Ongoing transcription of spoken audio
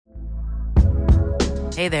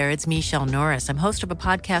Hey there, it's Michelle Norris. I'm host of a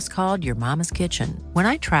podcast called Your Mama's Kitchen. When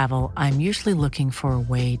I travel, I'm usually looking for a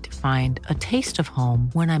way to find a taste of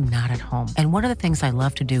home when I'm not at home. And one of the things I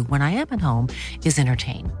love to do when I am at home is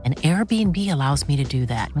entertain. And Airbnb allows me to do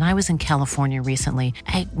that. When I was in California recently,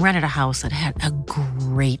 I rented a house that had a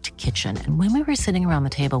great kitchen. And when we were sitting around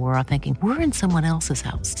the table, we were all thinking, we're in someone else's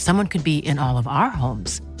house. Someone could be in all of our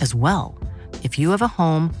homes as well. If you have a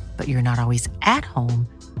home, but you're not always at home,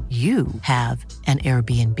 you have an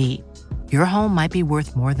Airbnb. Your home might be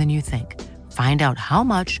worth more than you think. Find out how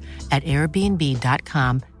much at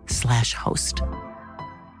airbnb.com/host.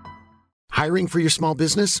 Hiring for your small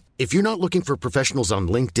business? If you're not looking for professionals on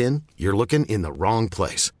LinkedIn, you're looking in the wrong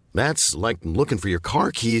place. That's like looking for your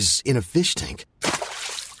car keys in a fish tank.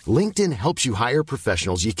 LinkedIn helps you hire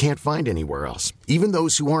professionals you can't find anywhere else, even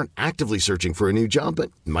those who aren't actively searching for a new job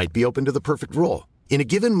but might be open to the perfect role. In a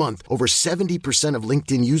given month, over 70% of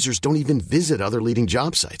LinkedIn users don't even visit other leading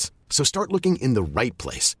job sites. So start looking in the right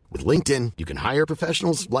place. With LinkedIn, you can hire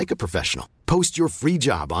professionals like a professional. Post your free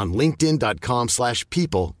job on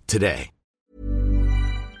linkedin.com/people today.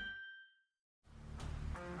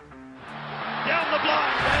 Down the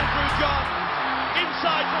blind, Andrew John.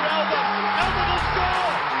 Inside for Albert. Albert will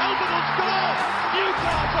score. Albert will score.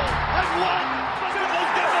 Newcastle have won.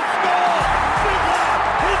 Fiddler's going to score. Fiddler,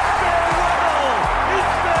 it's farewell.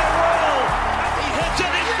 It's farewell. And he hits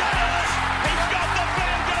it. He's got it. He's got the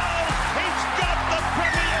field goal. He's got the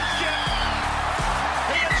premiership.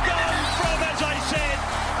 He has gone from, as I said,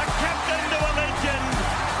 a captain to a legend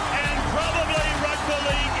and probably rugby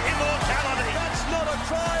league immortality. That's not a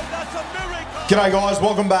try. That's a miracle. G'day guys,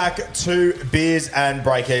 welcome back to Beers and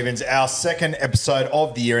Breakevens, our second episode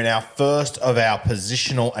of the year and our first of our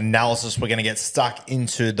positional analysis. We're going to get stuck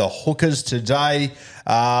into the hookers today.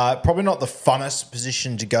 Probably not the funnest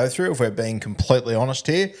position to go through if we're being completely honest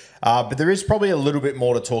here, but there is probably a little bit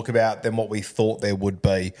more to talk about than what we thought there would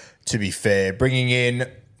be, to be fair. Bringing in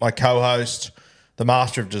my co-host, the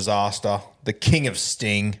master of disaster, the king of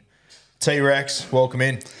sting, T-Rex, welcome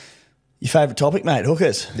in. Your favourite topic, mate,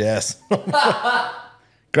 hookers. Yes.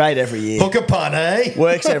 Great every year. Hooker pun, eh?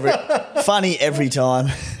 Works funny every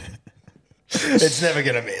time. It's never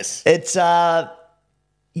going to miss. It's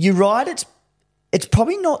you're right, it's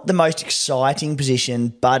probably not the most exciting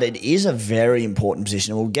position, but it is a very important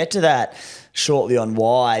position. We'll get to that shortly on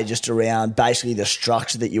why, just around basically the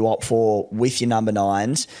structure that you opt for with your number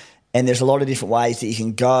nines. And there's a lot of different ways that you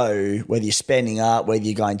can go, whether you're spending up, whether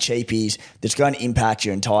you're going cheapies, that's going to impact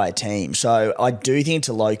your entire team. So I do think it's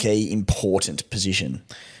a low-key important position.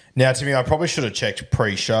 Now, Timmy, I probably should have checked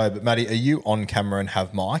pre-show, but Matty, are you on camera and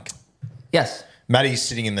have mic? Yes. Matty's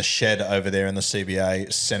sitting in the shed over there in the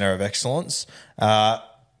CBA Centre of Excellence.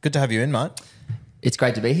 Good to have you in, mate. It's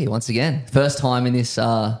great to be here once again. First time in this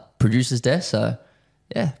producer's desk, so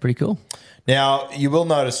yeah, pretty cool. Now, you will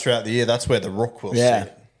notice throughout the year that's where the Rook will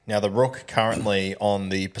sit. Now, the Rook currently on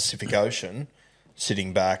the Pacific Ocean,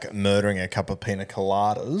 sitting back, murdering a couple of pina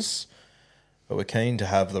coladas, but we're keen to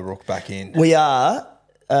have the Rook back in. We are.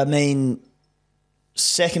 I mean,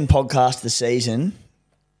 second podcast of the season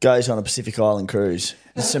goes on a Pacific Island cruise.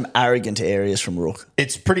 There's some arrogant areas from Rook.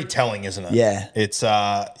 It's pretty telling, isn't it? Yeah. It's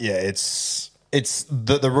the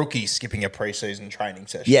rookie skipping a preseason training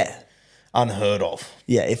session. Yeah. Unheard of.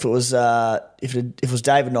 Yeah, if it was David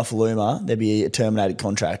Nofaluma, there'd be a terminated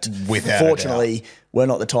contract. Without Fortunately, we're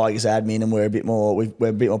not the Tigers admin, and we're a bit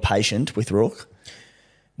more patient with Rook.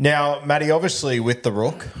 Now, Matty, obviously with the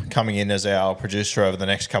Rook coming in as our producer over the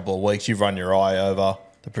next couple of weeks, you've run your eye over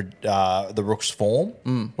the Rook's form.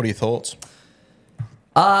 What are your thoughts?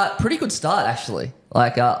 Pretty good start, actually.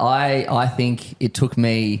 Like I think it took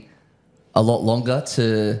me a lot longer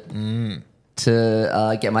to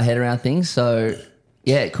get my head around things. So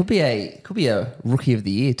yeah, it could be a rookie of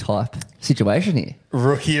the year type situation here.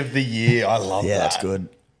 Rookie of the year, I love that. Yeah, that's good.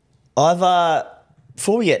 I've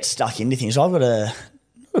before we get stuck into things, I've got a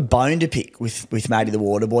bone to pick with Matty the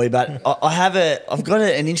Water Boy, but I've got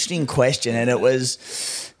an interesting question, and it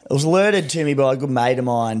was alerted to me by a good mate of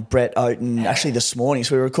mine, Brett Oaten, actually this morning.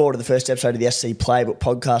 So we recorded the first episode of the SC Playbook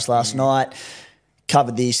podcast last night.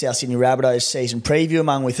 Covered the South Sydney Rabbitohs season preview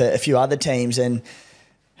along with a few other teams, and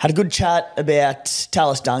had a good chat about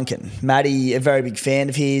Tallis Duncan. Matty, a very big fan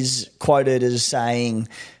of his, quoted as saying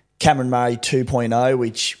Cameron Murray 2.0,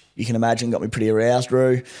 which you can imagine got me pretty aroused,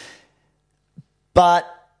 Roo. But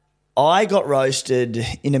I got roasted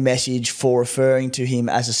in a message for referring to him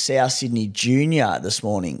as a South Sydney junior this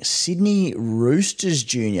morning. Sydney Roosters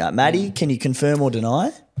junior. Maddie, can you confirm or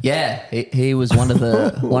deny? Yeah, he was one of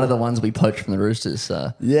the ones we poached from the Roosters.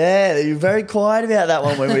 So. Yeah, you were very quiet about that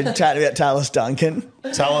one when we were chatting about Tallis Duncan.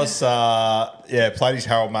 Tallis, played his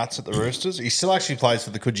Harold Matts at the Roosters. He still actually plays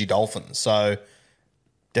for the Coogee Dolphins, so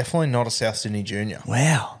definitely not a South Sydney junior.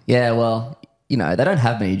 Wow. Yeah, well, they don't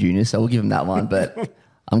have many juniors, so we'll give him that one, but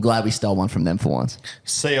I'm glad we stole one from them for once.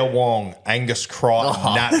 Sia Wong, Angus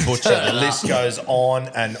Crichton, Nat Butcher, the list goes on,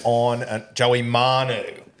 and Joey Manu.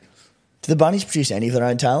 Do the Bunnies produce any of their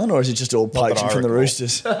own talent, or is it just all poaching from the recall.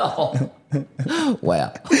 Roosters?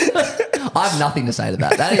 Wow. I have nothing to say to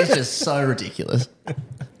that. That is just so ridiculous.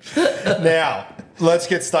 Now, let's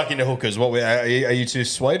get stuck into hookers. Are you too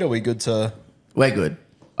sweet? Are we good to... We're good.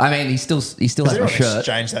 I mean, he still has my shirt.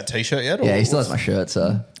 Exchanged that T-shirt yet? Yeah, he still has my shirt,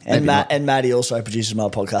 so... And Maddie also produces my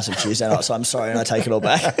podcast on Tuesday night, so I'm sorry and I take it all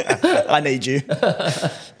back. I need you.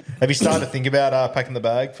 Have you started to think about packing the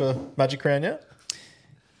bag for Magic Crown yet?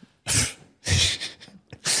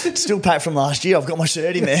 Still packed from last year. I've got my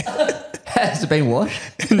shirt in there. Has it been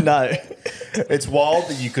washed? No. It's wild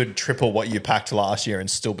that you could triple what you packed last year and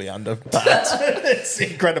still be under that. It's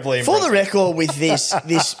incredibly impressive. For the record, with this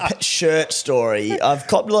shirt story, I've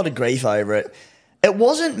copped a lot of grief over it. It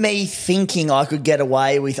wasn't me thinking I could get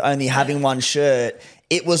away with only having one shirt.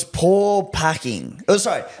 It was poor packing.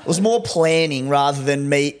 It was more planning rather than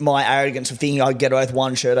my arrogance of thinking I'd get away with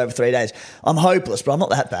one shirt over 3 days. I'm hopeless, but I'm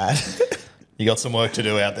not that bad. You got some work to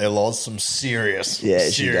do out there, Loz. Some serious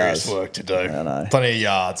does. work to do. I know. Plenty of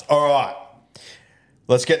yards. All right.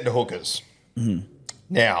 Let's get into hookers. Mm-hmm.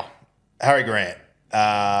 Now, Harry Grant.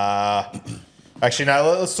 Actually,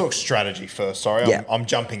 no, let's talk strategy first. Sorry, Yeah. I'm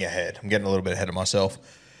jumping ahead. I'm getting a little bit ahead of myself.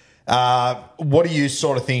 What are you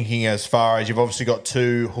sort of thinking as far as you've obviously got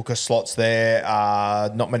 2 hooker slots there?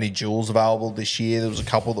 Not many duels available this year. There was a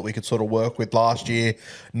couple that we could sort of work with last year.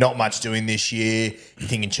 Not much doing this year. You're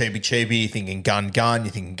thinking cheapy, you're thinking gun,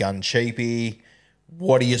 you're thinking gun cheapy.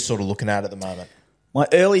 What are you sort of looking at the moment? My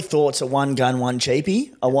early thoughts are one gun, one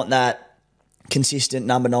cheapy. I want that consistent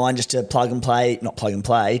number 9 just to to play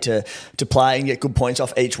and get good points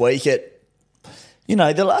off each week.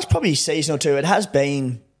 The last probably season or two, it has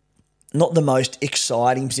been not the most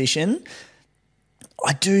exciting position.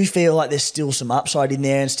 I do feel like there's still some upside in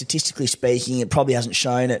there, and statistically speaking, it probably hasn't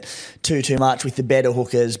shown it too much with the better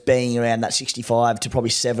hookers being around that 65 to probably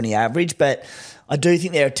 70 average. But I do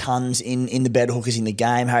think there are tons in the better hookers in the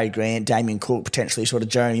game. Harry Grant, Damien Cook, potentially sort of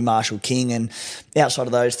Jeremy Marshall-King, and outside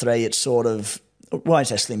of those 3, it's sort of, I won't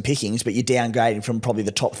say slim pickings, but you're downgrading from probably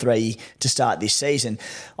the top 3 to start this season.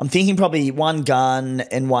 I'm thinking probably one gun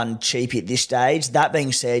and one cheapy at this stage. That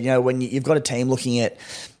being said, when you've got a team looking at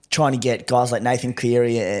trying to get guys like Nathan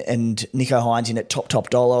Cleary and Nico Hines in at top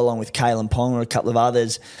dollar, along with Kalen Pong or a couple of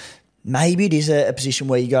others, maybe it is a position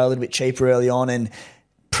where you go a little bit cheaper early on, and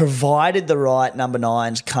provided the right number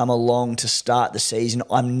 9s come along to start the season,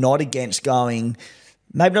 I'm not against going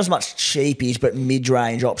maybe not as much cheapies, but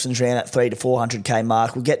mid-range options around that 300 to 400k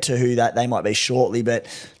mark. We'll get to who they might be shortly, but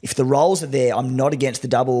if the roles are there, I'm not against the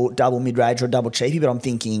double mid-range or double cheapy, but I'm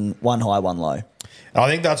thinking one high, one low. I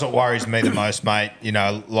think that's what worries me the most, mate.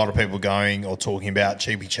 A lot of people going or talking about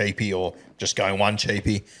cheapy or just going one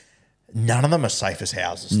cheapy. None of them are safe as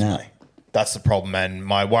houses to me. That's the problem, and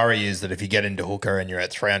my worry is that if you get into hooker and you're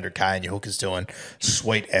at 300k and your hooker's doing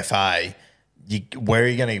sweet FA, where are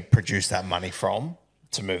you going to produce that money from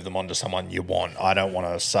to move them on to someone you want? I don't want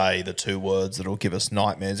to say the 2 words that'll give us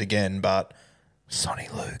nightmares again, but Sonny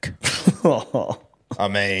Luke. I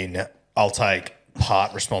mean, I'll take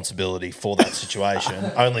part responsibility for that situation.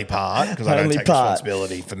 Only part, because I don't take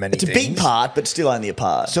responsibility for many things. It's a big part, but still only a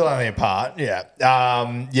part. Still only a part, yeah.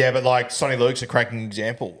 But like Sonny Luke's a cracking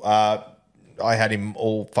example. I had him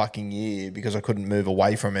all fucking year because I couldn't move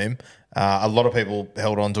away from him. A lot of people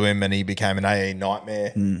held on to him and he became an AE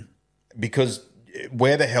nightmare because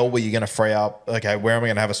where the hell were you going to free up? Okay, where am I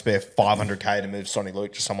going to have a spare 500k to move Sonny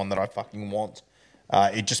Luke to someone that I fucking want?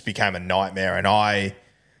 It just became a nightmare, and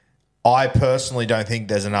I personally don't think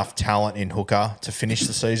there's enough talent in hooker to finish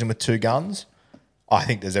the season with 2 guns. I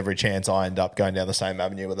think there's every chance I end up going down the same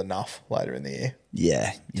avenue with enough later in the year.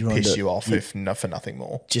 Yeah. To piss you off for nothing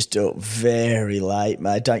more. Just do it very late,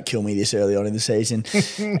 mate. Don't kill me this early on in the season.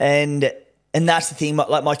 and that's the thing.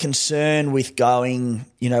 Like my concern with going,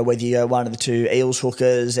 whether you go one of the 2 Eels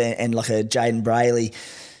hookers and like a Jaden Brayley,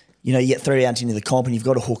 you get 3 rounds into the comp and you've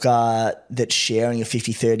got a hooker that's sharing a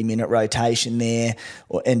 50, 30-minute rotation there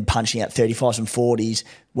and punching out 35s and 40s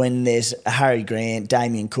when there's a Harry Grant,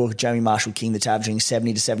 Damien Cook, Jeremy Marshall-King that's averaging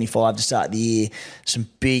 70 to 75 to start the year, some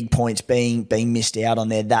big points being missed out on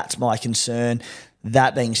there. That's my concern.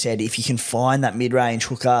 That being said, if you can find that mid-range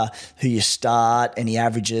hooker who you start and he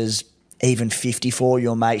averages even 50 for you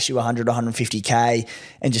or makes you 100, 150K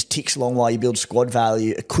and just ticks along while you build squad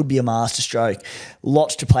value, it could be a masterstroke.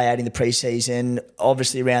 Lots to play out in the preseason.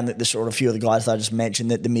 Obviously around the sort of few of the guys that I just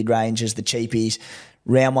mentioned, that the mid-rangers, the cheapies,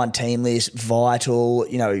 round one team list, vital.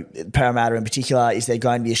 Parramatta in particular, is there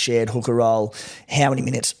going to be a shared hooker role? How many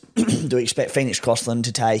minutes do we expect Phoenix Crossland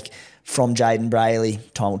to take from Jaden Brayley?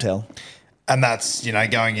 Time will tell. And that's,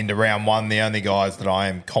 going into round one, the only guys that I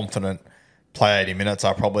am confident play 80 minutes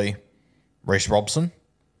are probably Reece Robson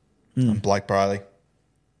and Blake Brayley.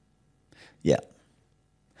 Yeah.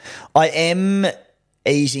 I am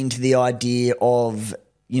easing to the idea of,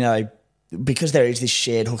 because there is this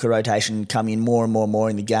shared hooker rotation coming in more and more and more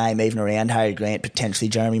in the game, even around Harry Grant, potentially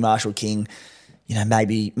Jeremy Marshall-King,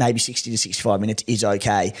 maybe 60 to 65 minutes is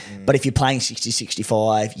okay. But if you're playing 60 to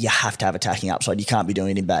 65, you have to have attacking upside. You can't be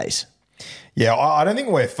doing it in base. Yeah, I don't think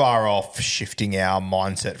we're far off shifting our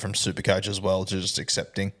mindset from Supercoach as well to just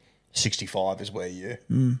accepting 65 is where you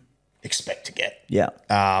expect to get. Yeah.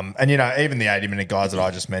 And, even the 80-minute guys that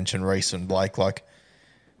I just mentioned, Reece and Blake,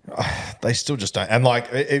 they still just don't. And,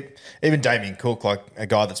 even Damien Cook, a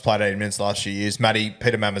guy that's played 80 minutes the last few years,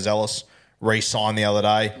 Peter Mamazelis re-signed the other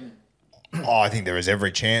day. I think there is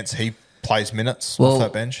every chance he plays minutes off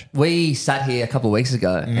that bench. We sat here a couple of weeks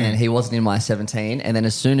ago and he wasn't in my 17, and then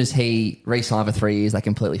as soon as he re-signed for 3 years, they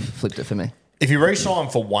completely flipped it for me. If you re-sign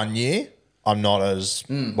for 1 year, I'm not as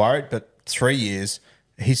worried, but 3 years,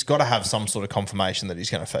 he's got to have some sort of confirmation that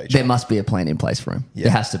he's going to feature. There must be a plan in place for him. Yeah.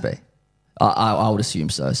 There has to be. I would assume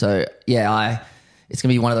so. So, yeah, it's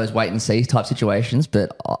going to be one of those wait and see type situations,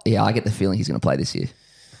 but, I get the feeling he's going to play this year.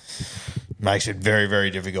 Makes it very, very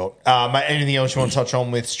difficult. Mate, anything else you want to touch on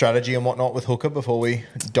with strategy and whatnot with hooker before we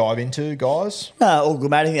dive into, guys? No, all good,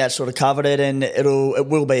 mate. I think that's sort of covered it, and it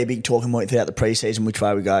will be a big talking point throughout the preseason which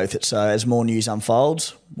way we go with it. So as more news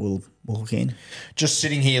unfolds, we'll hook in. Just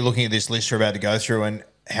sitting here looking at this list we're about to go through, and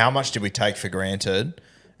how much did we take for granted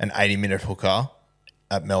an 80-minute hooker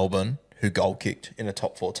at Melbourne who goal kicked in a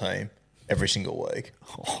top 4 team every single week?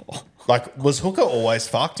 Was hooker always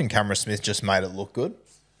fucked and Cameron Smith just made it look good?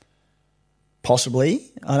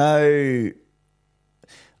 Possibly. I know,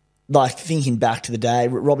 thinking back to the day,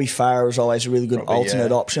 Robbie Farah was always a really good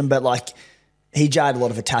alternate option, but, he jarred a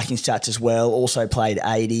lot of attacking stats as well, also played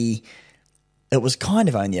 80. It was kind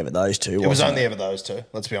of only ever those two, wasn't it? Ever those two,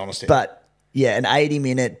 let's be honest here. But, yeah, an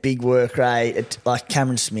 80-minute big work rate, like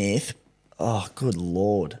Cameron Smith, oh, good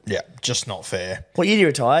Lord. Yeah, just not fair. What year did he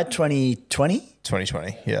retire? 2020?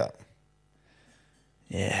 2020, yeah.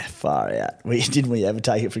 Yeah, far out. Didn't we ever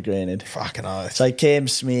take it for granted? Fucking oath. So Cam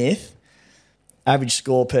Smith, average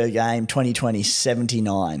score per game, 2020,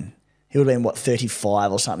 79. He would have been,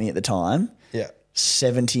 35 or something at the time? Yeah.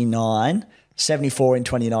 79, 74 in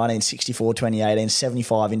 2019, 64 2018,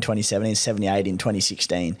 75 in 2017, 78 in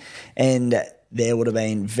 2016. And there would have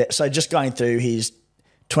been... So just going through his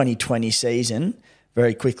 2020 season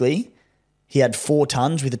very quickly, he had 4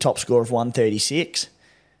 tons with a top score of 136.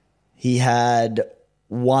 He had...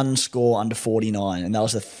 1 score under 49, and that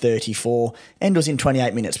was a 34, and it was in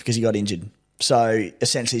 28 minutes because he got injured. So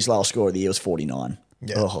essentially his lowest score of the year was 49.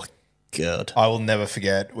 Yeah. Oh, God. I will never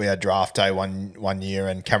forget, we had draft day one year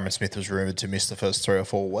and Cameron Smith was rumoured to miss the first 3 or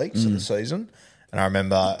 4 weeks of the season. And I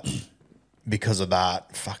remember because of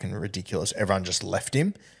that, fucking ridiculous, everyone just left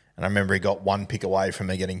him. And I remember he got 1 pick away from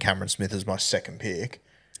me getting Cameron Smith as my second pick.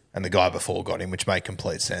 And the guy before got him, which made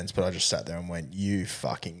complete sense. But I just sat there and went, you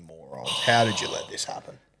fucking moron. How did you let this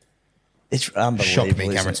happen? It's unbelievable. Shocked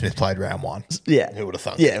me Cameron Smith played round 1. Yeah. Who would have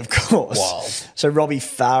thunk? Yeah, of course. Wild. So Robbie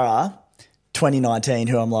Farah, 2019,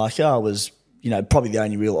 who I'm was, probably the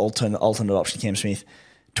only real alternate option to Cam Smith.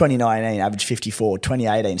 2019, average 54,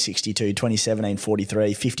 2018, 62, 2017,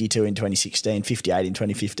 43, 52 in 2016, 58 in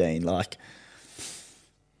 2015.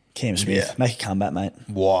 Cam Smith, make a comeback, mate.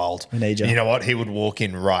 Wild. We need you. You know what? He would walk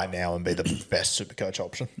in right now and be the best Supercoach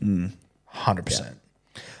option. 100%. Yeah.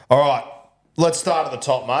 All right, let's start at the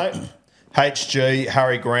top, mate. HG,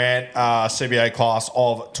 Harry Grant, CBA class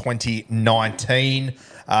of 2019.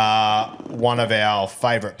 One of our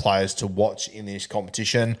favourite players to watch in this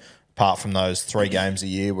competition, apart from those 3 games a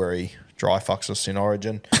year where he dry fucks us in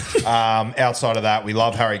Origin. Outside of that, we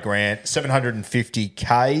love Harry Grant.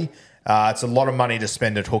 $750K. It's a lot of money to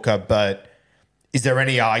spend at hooker, but is there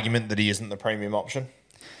any argument that he isn't the premium option?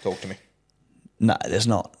 Talk to me. No, there's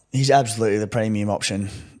not. He's absolutely the premium option.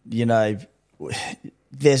 You know,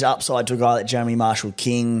 there's upside to a guy like Jeremy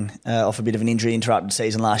Marshall-King off a bit of an injury-interrupted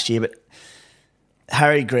season last year, but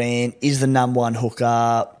Harry Grant is the number one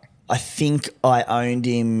hooker. I think I owned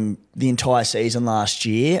him the entire season last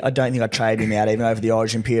year. I don't think I traded him out even over the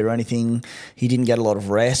origin period or anything. He didn't get a lot of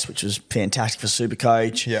rest, which was fantastic for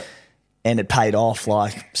Supercoach. Yep. And it paid off,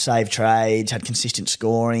 like saved trades, had consistent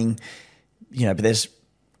scoring. You know, but there's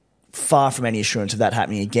far from any assurance of that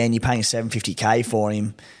happening again. You're paying $750K for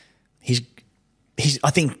him. He's.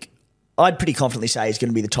 I think I'd pretty confidently say he's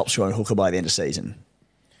going to be the top scoring hooker by the end of the season.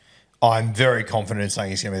 I'm very confident in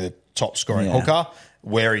saying he's going to be the top scoring hooker.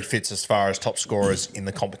 Where he fits as far as top scorers in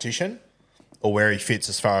the competition, or where he fits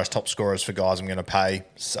as far as top scorers for guys I'm going to pay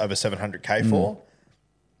over $700K for,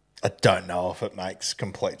 I don't know if it makes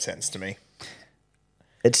complete sense to me.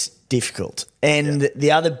 It's difficult. And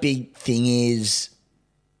the other big thing is,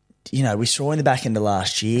 you know, we saw in the back end of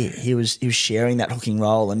last year, he was sharing that hooking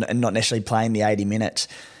role and not necessarily playing the 80 minutes.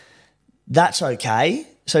 That's okay.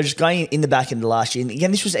 So just going in the back end of last year, and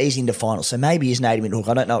again, this was easy into finals, so maybe he's an 80-minute hook.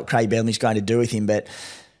 I don't know what Craig Bellamy's going to do with him, but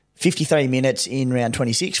 53 minutes in round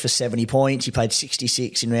 26 for 70 points. He played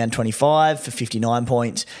 66 in round 25 for 59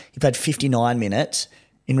 points. He played 59 minutes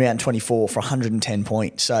in round 24 for 110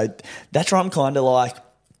 points. So that's where I'm kind of like,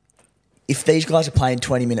 if these guys are playing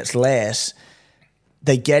 20 minutes less,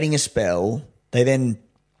 they're getting a spell. They then,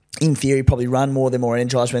 in theory, probably run more. They're more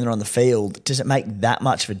energised when they're on the field. Does it make that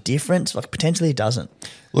much of a difference? Like, potentially it doesn't.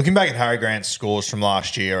 Looking back at Harry Grant's scores from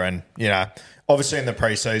last year, and, you know, obviously in the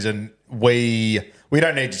preseason, we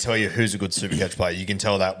don't need to tell you who's a good Supercoach player. You can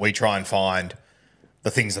tell that we try and find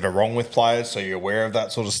the things that are wrong with players, so you're aware of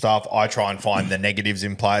that sort of stuff. I try and find the negatives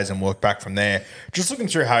in players and work back from there. Just looking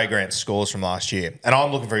through Harry Grant's scores from last year, and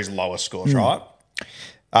I'm looking for his lowest scores, right?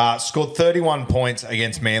 Scored 31 points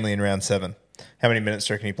against Manly in round 7. How many minutes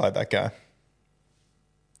do you reckon he played that game?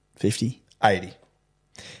 50. 80.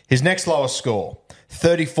 His next lowest score,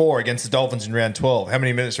 34 against the Dolphins in round 12. How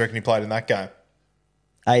many minutes do you reckon he played in that game?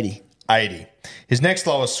 80. 80. His next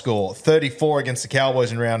lowest score, 34 against the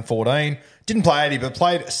Cowboys in round 14. Didn't play 80, but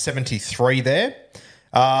played 73 there.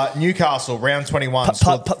 Newcastle, round 21.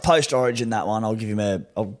 Post-origin, that one, I'll give him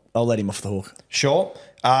I'll let him off the hook. Sure.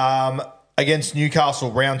 Against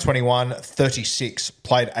Newcastle, round 21, 36.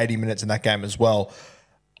 Played 80 minutes in that game as well.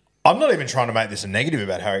 I'm not even trying to make this a negative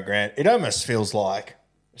about Harry Grant. It almost feels like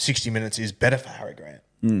 60 minutes is better for Harry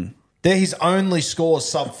Grant. They're his only scores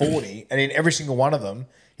sub 40, and in every single one of them,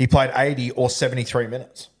 he played 80 or 73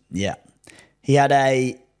 minutes. Yeah. He had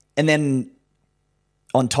and then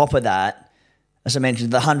on top of that, as I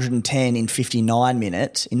mentioned, the 110 in 59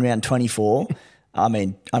 minutes in round 24. I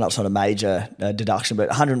mean, I know it's not a major deduction, but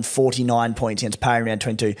 149 points against Parry in round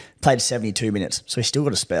 22, played 72 minutes. So he's still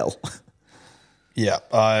got a spell. Yeah.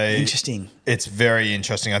 Interesting. It's very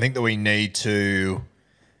interesting. I think that we need to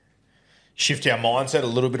shift our mindset a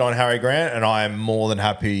little bit on Harry Grant, and I am more than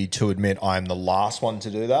happy to admit I am the last one to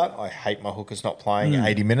do that. I hate my hookers not playing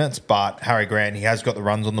 80 minutes, but Harry Grant, he has got the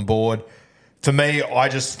runs on the board. For me, I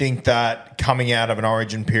just think that coming out of an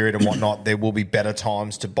origin period and whatnot, there will be better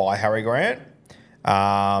times to buy Harry Grant.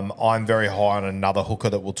 I'm very high on another hooker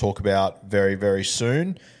that we'll talk about very, very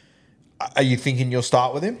soon. Are you thinking you'll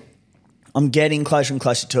start with him? I'm getting closer and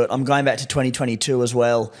closer to it. I'm going back to 2022 as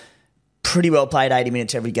well. Pretty well played 80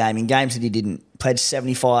 minutes every game. In games that he didn't, played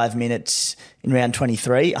 75 minutes in round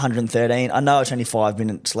 23, 113. I know it's only 5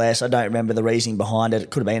 minutes less. I don't remember the reasoning behind it.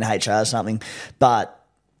 It could have been HR or something. But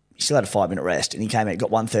he still had a 5-minute rest, and he came out,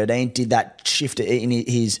 got 113. Did that shift in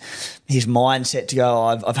his mindset to go,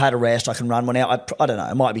 I've had a rest, I can run one out. I don't know.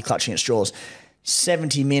 It might be clutching at straws.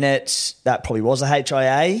 70 minutes, that probably was a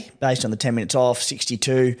HIA based on the 10 minutes off.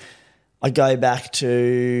 62. I go back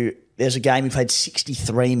to, there's a game he played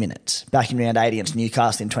 63 minutes back in round 80 against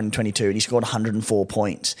Newcastle in 2022, and he scored 104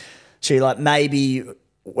 points. So you're like, maybe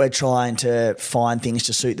we're trying to find things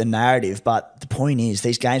to suit the narrative, but the point is,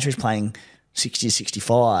 these games where he's playing 60 to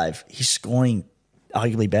 65, he's scoring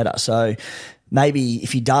arguably better. So maybe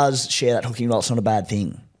if he does share that hooking role, it's not a bad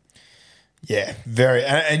thing. Yeah, very.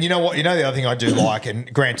 And you know what? You know the other thing I do like,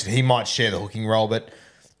 and granted, he might share the hooking role, but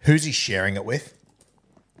who's he sharing it with?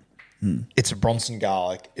 It's a Bronson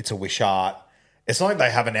Garlic. It's a Wishart. It's not like they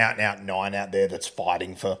have an out-and-out 9 out there that's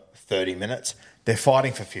fighting for 30 minutes. They're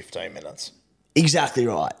fighting for 15 minutes. Exactly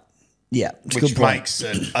right. Yeah. Which makes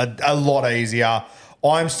it a lot easier.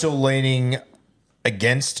 I'm still leaning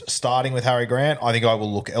against starting with Harry Grant. I think I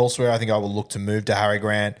will look elsewhere. I think I will look to move to Harry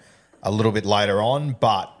Grant a little bit later on,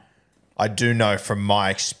 but I do know from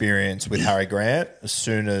my experience with Harry Grant, as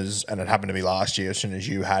soon as, and it happened to be last year, as soon as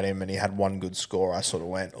you had him and he had one good score, I sort of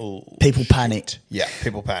went, oh. People panicked. Yeah,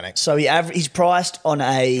 people panicked. So he's priced on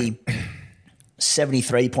a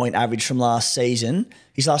 73-point average from last season.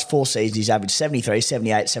 His last 4 seasons, he's averaged 73,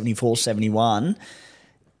 78, 74, 71.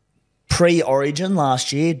 Pre-Origin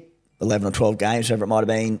last year, 11 or 12 games, whatever it might have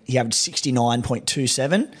been, he averaged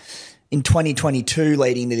 69.27. In 2022,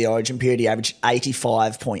 leading into the Origin period, he averaged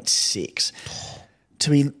 85.6. To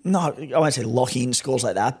be, no, I won't say locking in scores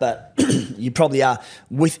like that, but you probably are,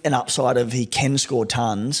 with an upside of he can score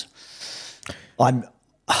tons. I'm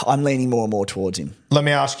leaning more and more towards him. Let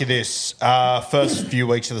me ask you this. First few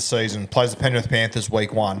weeks of the season, plays the Penrith Panthers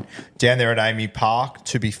week 1. Down there at Amy Park,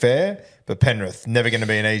 to be fair, but Penrith, never going to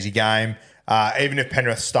be an easy game. Even if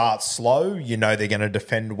Penrith starts slow, you know they're going to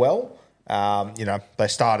defend well. They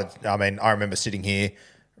started, I remember sitting here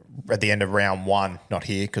at the end of round 1, not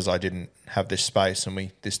here because I didn't have this space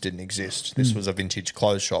and this didn't exist. This was a vintage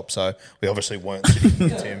clothes shop, so we obviously weren't sitting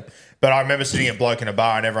here, Tim. But I remember sitting at Bloke in a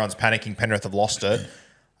Bar and everyone's panicking. Penrith have lost it.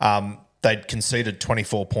 They'd conceded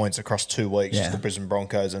 24 points across 2 weeks to the Brisbane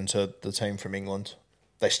Broncos and to the team from England.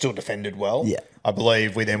 They still defended well. Yeah. I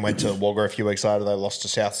believe we then went to Wagga a few weeks later. They lost to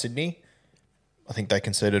South Sydney. I think they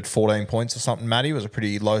conceded 14 points or something, Matty. It was a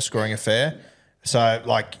pretty low-scoring affair. So,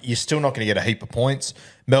 you're still not going to get a heap of points.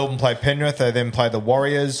 Melbourne play Penrith. They then play the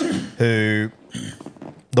Warriors, who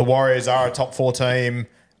the Warriors are a top 4 team.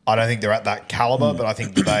 I don't think they're at that calibre, but I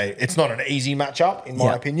think it's not an easy matchup, in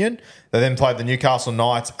my opinion. They then play the Newcastle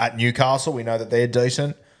Knights at Newcastle. We know that they're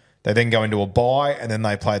decent. They then go into a bye, and then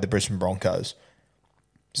they play the Brisbane Broncos.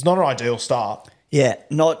 It's not an ideal start. Yeah,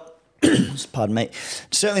 not... pardon me.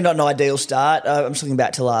 Certainly not an ideal start. I'm just looking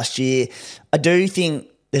back to last year. I do think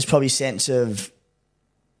there's probably a sense of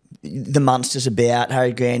the Munsters about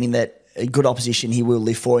Harry Grant in that a good opposition he will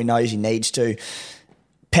live for. He knows he needs to.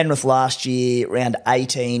 Penrith last year, round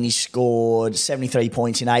 18, he scored 73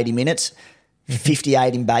 points in 80 minutes,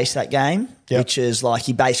 58 in base that game, which is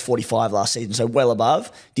he based 45 last season, so well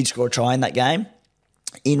above. Did score a try in that game.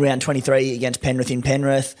 In round 23 against Penrith in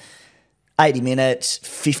Penrith, 80 minutes,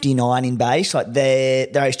 59 in base. They're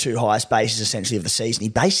his 2 highest bases essentially of the season. He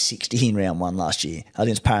based 60 in round 1 last year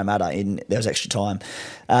against Parramatta. There was extra time.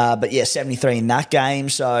 73 in that game.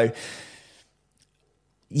 So,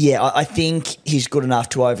 I think he's good enough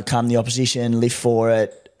to overcome the opposition, live for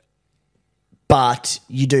it. But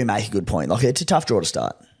you do make a good point. It's a tough draw to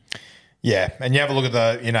start. Yeah, and you have a look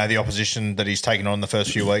at the opposition that he's taken on in the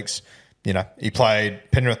first few weeks. He played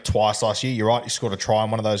Penrith twice last year. You're right, he scored a try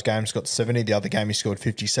in one of those games, got 70. The other game he scored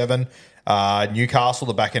 57. Newcastle,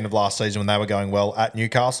 the back end of last season when they were going well at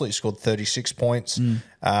Newcastle, he scored 36 points.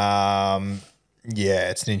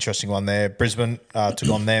 It's an interesting one there. Brisbane took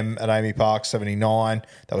on them at Amy Park, 79.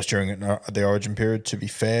 That was during the Origin period, to be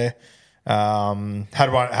fair. Had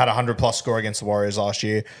a 100-plus score against the Warriors last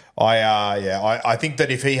year. I think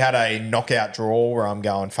that if he had a knockout draw where I'm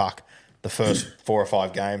going, fuck, the first 4 or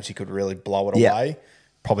 5 games, he could really blow it away.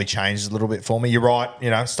 Probably changes a little bit for me. You're right.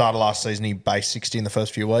 Start of last season, he based 60 in the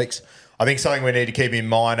first few weeks. I think something we need to keep in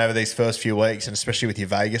mind over these first few weeks, and especially with your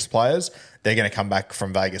Vegas players, they're going to come back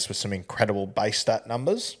from Vegas with some incredible base stat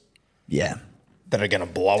numbers. Yeah. That are going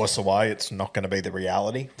to blow us away. It's not going to be the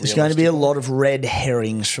reality. There's going to be a lot of red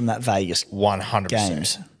herrings from that Vegas 100%.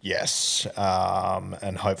 games. Yes.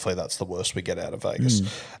 And hopefully that's the worst we get out of Vegas.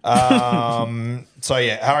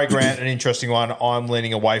 Harry Grant, an interesting one. I'm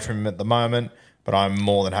leaning away from him at the moment, but I'm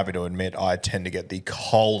more than happy to admit I tend to get the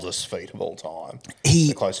coldest feet of all time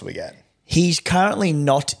the closer we get. He's currently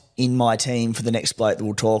not in my team for the next bloke that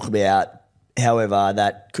we'll talk about. However,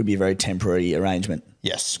 that could be a very temporary arrangement.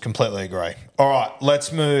 Yes, completely agree. All right,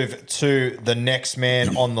 let's move to the next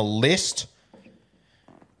man on the list.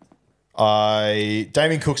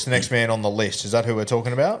 Damien Cook's the next man on the list. Is that who we're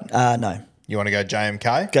talking about? No. You want to go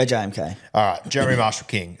JMK? Go JMK. All right, Jeremy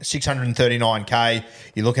Marshall-King, 639K.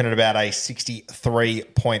 You're looking at about a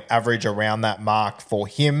 63-point average around that mark for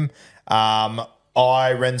him.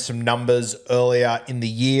 I ran some numbers earlier in the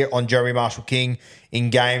year on Jeremy Marshall-King. In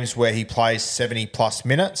games where he plays 70-plus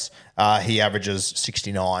minutes, he averages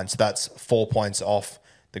 69. So that's 4 points off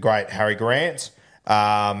the great Harry Grant.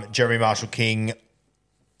 Jeremy Marshall-King,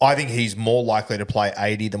 I think he's more likely to play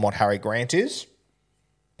 80 than what Harry Grant is,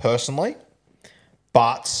 personally.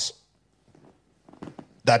 But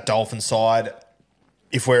that Dolphin side,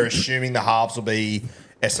 if we're assuming the halves will be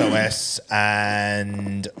SOS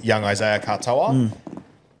and young Isaiah Katoa,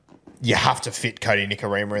 you have to fit Cody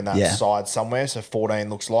Nikorima in that side somewhere, so 14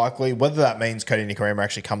 looks likely. Whether that means Cody Nikorima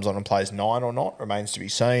actually comes on and plays 9 or not remains to be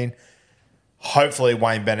seen. Hopefully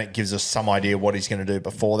Wayne Bennett gives us some idea what he's going to do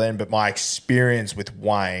before then, but my experience with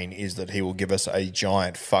Wayne is that he will give us a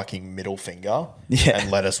giant fucking middle finger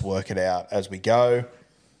and let us work it out as we go.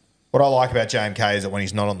 What I like about JMK is that when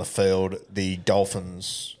he's not on the field, the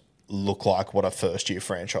Dolphins look like what a first-year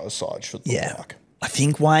franchise side should look like. I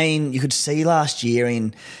think Wayne, you could see last year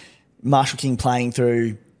in Marshall King playing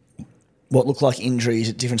through what looked like injuries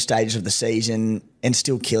at different stages of the season and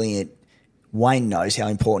still killing it. Wayne knows how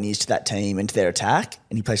important he is to that team and to their attack,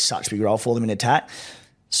 and he plays such a big role for them in attack.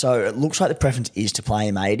 So it looks like the preference is to play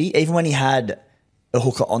him 80. Even when he had a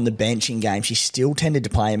hooker on the bench in games, he still tended to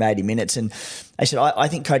play him 80 minutes. And I said, I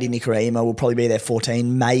think Cody Nikorima will probably be there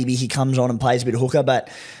 14. Maybe he comes on and plays a bit of hooker, but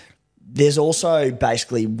there's also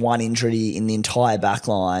basically one injury in the entire back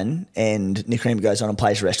line, and Nikorima goes on and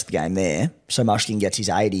plays the rest of the game there. So Marshall King gets his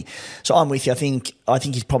 80. So I'm with you. I think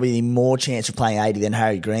he's probably more chance of playing 80 than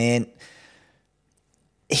Harry Grant.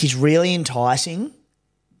 He's really enticing.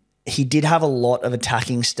 He did have a lot of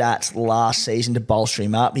attacking stats last season to bolster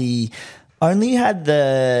him up. He only had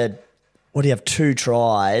 2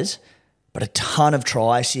 tries, but a ton of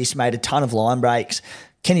try assists, made a ton of line breaks.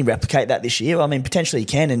 Can he replicate that this year? I mean, potentially he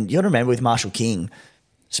can. And you got to remember with Marshall King,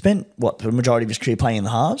 spent, the majority of his career playing in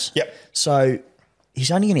the halves? Yep. So he's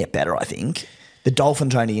only going to get better, I think. The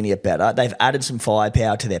Dolphins are only going to get better. They've added some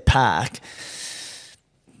firepower to their pack.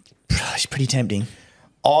 It's pretty tempting.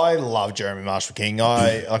 I love Jeremy Marshall King.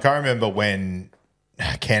 I remember when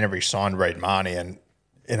Canterbury signed Reid Marnie, and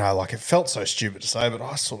it felt so stupid to say, but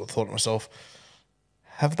I sort of thought to myself,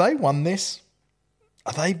 have they won this?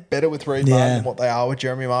 Are they better with Reid Marnie than what they are with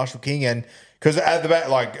Jeremy Marshall King? And because at the back,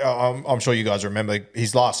 I'm sure you guys remember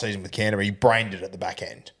his last season with Canterbury, he brained it at the back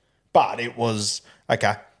end, but it was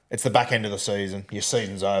okay. It's the back end of the season. Your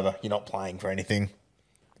season's over. You're not playing for anything.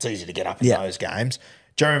 It's easy to get up in those games.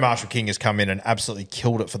 Jeremy Marshall King has come in and absolutely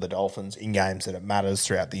killed it for the Dolphins in games that it matters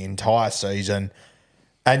throughout the entire season.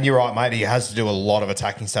 And you're right, mate, he has to do a lot of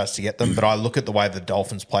attacking stats to get them, but I look at the way the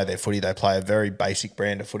Dolphins play their footy. They play a very basic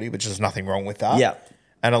brand of footy, which is nothing wrong with that. Yeah.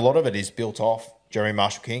 And a lot of it is built off Jeremy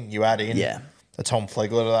Marshall King. You add in the Tom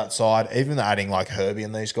Flegler to that side, even adding like Herbie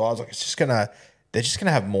and these guys, they're just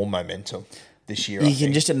gonna have more momentum this year. You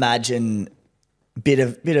can just imagine bit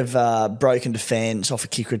of broken defence off a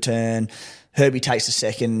kick return. Herbie takes a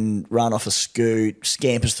second run off a scoot,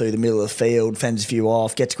 scampers through the middle of the field, fends a few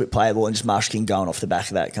off, gets a quick play ball, and just Marshall King going off the back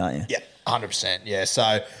of that, can't you? Yeah, 100%. Yeah,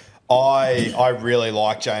 so I really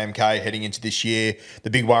like JMK heading into this year. The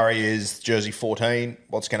big worry is jersey 14.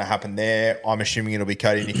 What's going to happen there? I'm assuming it'll be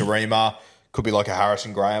Cody Nikorima. Could be like a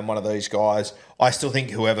Harrison Graham, one of these guys. I still think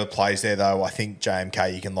whoever plays there, though, I think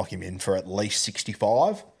JMK, you can lock him in for at least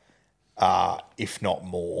 65, if not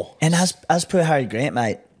more. And as per Harry Grant,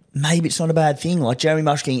 mate, maybe it's not a bad thing. Like Jeremy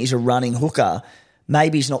Marshall King is a running hooker.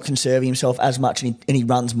 Maybe he's not conserving himself as much and he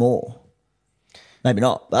runs more. Maybe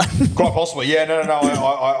not. But quite possibly. Yeah, no.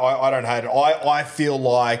 I don't hate it. I feel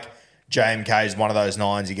like JMK is one of those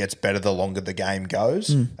nines. He gets better the longer the game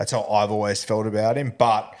goes. That's how I've always felt about him.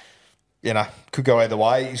 But, could go either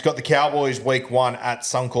way. He's got the Cowboys week 1 at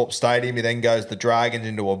Suncorp Stadium. He then goes the Dragons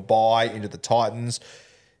into a bye, into the Titans.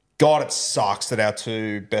 God, it sucks that our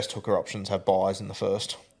 2 best hooker options have byes in the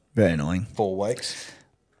first. Very annoying. 4 weeks.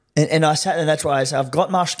 And I sat there, that's why I say I've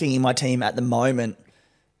got Marshall King in my team at the moment.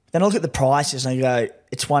 Then I look at the prices and I go,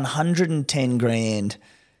 it's 110 grand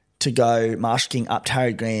to go Marshall King up to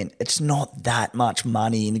Harry Grant. It's not that much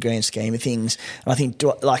money in the grand scheme of things. And I think,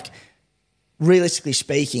 realistically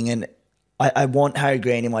speaking, and I want Harry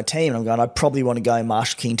Grant in my team, and I'm going, I probably want to go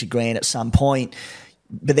Marshall King to Grant at some point.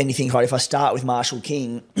 But then you think, right, if I start with Marshall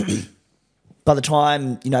King, by the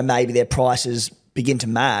time, maybe their prices begin to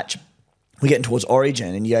match, we're getting towards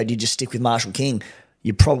Origin, and do you just stick with Marshall King?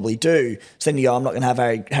 You probably do. So then you go, I'm not going to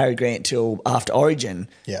have Harry Grant till after Origin.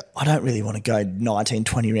 Yeah. I don't really want to go 19,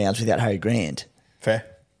 20 rounds without Harry Grant. Fair.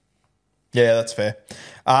 Yeah, that's fair.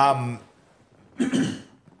 I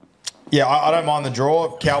don't mind the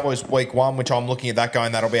draw. Cowboys week 1, which I'm looking at that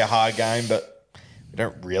going, that'll be a hard game, but we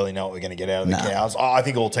don't really know what we're going to get out of the Cows. I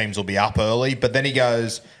think all teams will be up early, but then he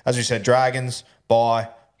goes, as we said, Dragons, bye,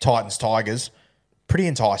 Titans, Tigers. Pretty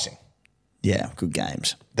enticing. Yeah, good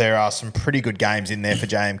games. There are some pretty good games in there for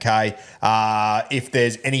JMK. If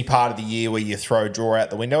there's any part of the year where you throw draw out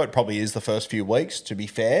the window, it probably is the first few weeks, to be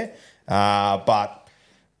fair. But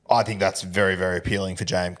I think that's very, very appealing for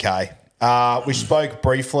JMK. We spoke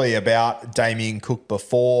briefly about Damien Cook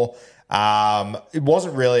before. It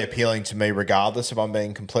wasn't really appealing to me regardless, if I'm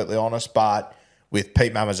being completely honest, but with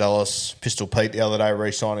Pete Mamazelis, Pistol Pete the other day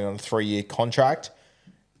re-signing on a 3-year contract,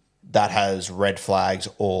 that has red flags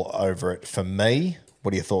all over it for me.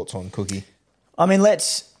 What are your thoughts on Cookie? I mean,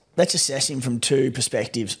 let's let's assess him from two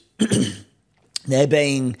perspectives. There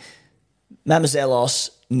being Mamazelos,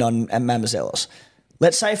 non-Mamazelos.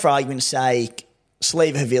 Let's say, for argument's sake,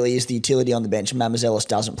 Sleeve Havili is the utility on the bench and Mamazelos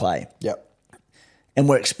doesn't play. Yep. And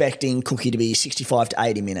we're expecting Cookie to be 65 to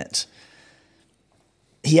 80 minutes.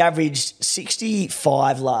 He averaged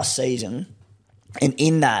 65 last season, and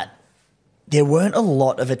in that, there weren't a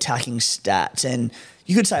lot of attacking stats. And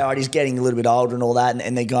you could say, all right, he's getting a little bit older and all that,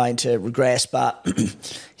 and they're going to regress, but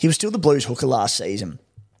he was still the Blues hooker last season.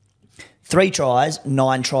 3 tries,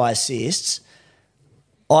 9 try assists.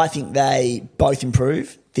 I think they both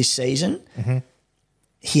improve this season. Mm-hmm.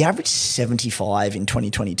 He averaged 75 in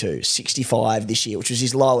 2022, 65 this year, which was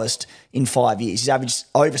his lowest in 5 years. He's averaged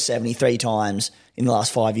over 73 times in the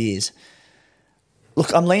last 5 years.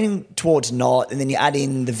 Look, I'm leaning towards not, and then you add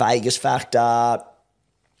in the Vegas factor,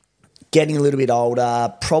 getting a little bit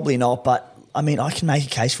older, probably not, but, I mean, I can make a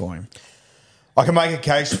case for him. I can make a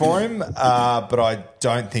case for him, but I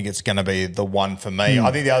don't think it's going to be the one for me.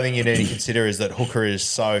 I think the other thing you need to consider is that hooker is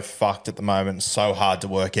so fucked at the moment, so hard to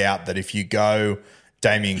work out, that if you go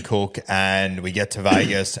Damien Cook and we get to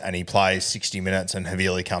Vegas and he plays 60 minutes and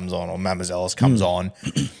Havili comes on or Mamazelos comes on,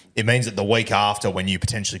 it means that the week after, when you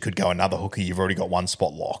potentially could go another hooker, you've already got one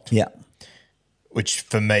spot locked. Yeah. Which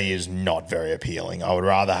for me is not very appealing. I would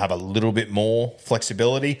rather have a little bit more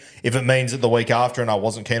flexibility. If it means that the week after and I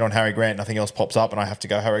wasn't keen on Harry Grant, nothing else pops up and I have to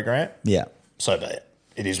go Harry Grant, yeah, so be it.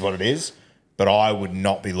 It is what it is. But I would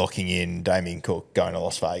not be locking in Damien Cook going to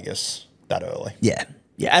Las Vegas that early. Yeah.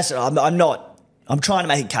 Yeah, as I'm trying to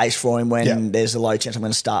make a case for him when there's a low chance I'm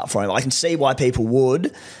going to start for him. I can see why people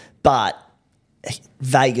would, but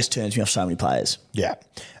Vegas turns me off so many players. Yeah.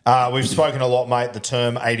 We've spoken a lot, mate. The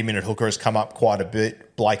term 80-minute hooker has come up quite a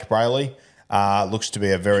bit. Blake Brayley looks to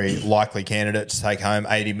be a very likely candidate to take home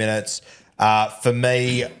 80 minutes. For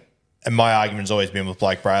me, and my argument's always been with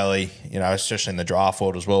Blake Brayley, you know, especially in the draft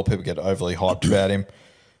world as well, people get overly hyped about him.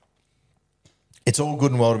 It's all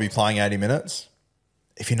good and well to be playing 80 minutes.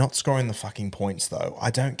 If you're not scoring the fucking points, though,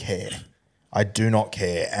 I don't care. I do not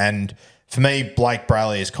care. And for me, Blake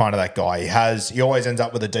Brayley is kind of that guy. He always ends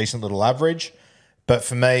up with a decent little average. But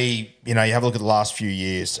for me, you know, you have a look at the last few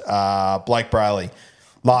years. Blake Brayley,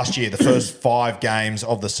 last year, the first 5 games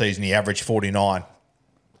of the season, he averaged 49.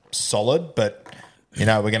 Solid, but, you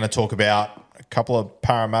know, we're going to talk about a couple of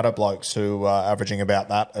Parramatta blokes who are averaging about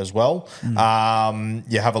that as well.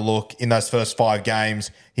 You have a look, in those first 5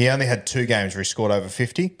 games, he only had 2 games where he scored over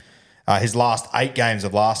 50. His last 8 games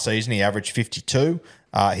of last season, he averaged 52.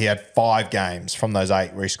 He had 5 games from those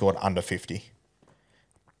 8 where he scored under 50.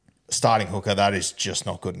 Starting hooker, that is just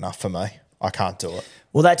not good enough for me. I can't do it.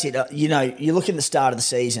 Well, that's it. You know, you look at the start of the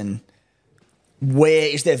season, where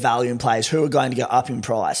is there value in players who are going to go up in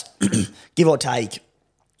price? Give or take,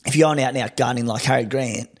 if you're going out and out gunning like Harry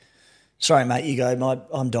Grant, sorry, mate, you go,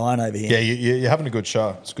 I'm dying over here. Yeah, you're having a good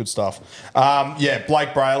show. It's good stuff.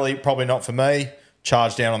 Blake Brayley, probably not for me.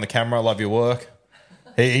 Charge down on the camera. Love your work.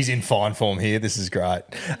 He's in fine form here. This is great.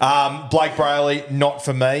 Blake Brayley, not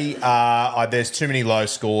for me. There's too many low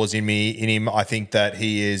scores in him. I think that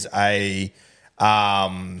he is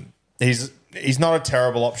he's not a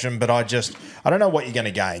terrible option, but I don't know what you're going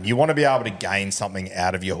to gain. You want to be able to gain something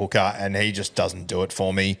out of your hooker, and he just doesn't do it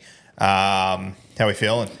for me. How are we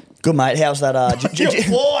feeling? Good, mate. How's that?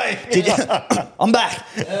 I'm back.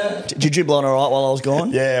 Did you dribble on all right while I was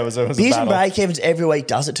gone? Yeah, it was a Beers battle. and Breakevens every week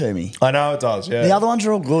does it to me. I know it does, yeah. The other ones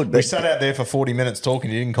are all good. We sat out there for 40 minutes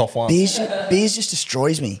talking. You didn't cough once. Beers just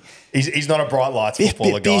destroys me. He's not a bright lights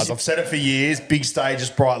footballer, guys. I've said it for years. Big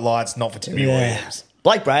stages, bright lights, not for Timmy Williams.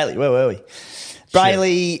 Blake Brayley, where were we?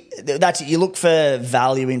 Brayley, that's it. You look for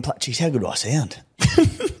value in... Jeez, how good do I sound?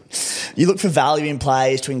 You look for value in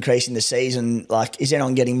players to increase in the season. Like, is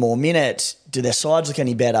anyone getting more minutes? Do their sides look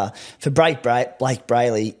any better? For Blake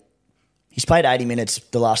Brayley, he's played 80 minutes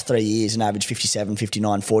the last 3 years and averaged 57,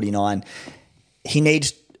 59, 49.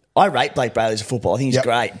 I rate Blake Brayley as a footballer. I think he's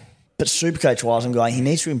great. But Supercoach-wise, I'm going, he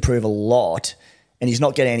needs to improve a lot, and he's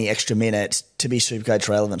not getting any extra minutes to be Supercoach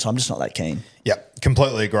relevant, so I'm just not that keen. Yep,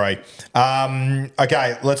 completely agree.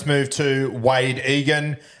 Okay, let's move to Wade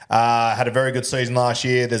Egan. Had a very good season last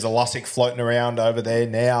year. There's a Lussick floating around over there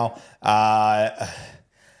now. I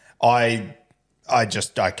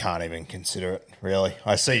can't even consider it, really.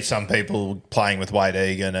 I see some people playing with Wade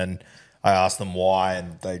Egan and I ask them why,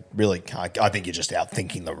 and they really can't. I think you're just out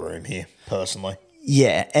thinking the room here, personally.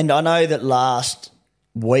 Yeah, and I know that last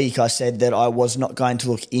week I said that I was not going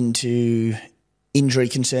to look into injury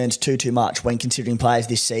concerns too much when considering players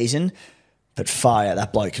this season. But fire,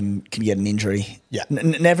 that bloke can get an injury. Yeah.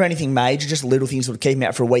 Never anything major, just little things that will keep him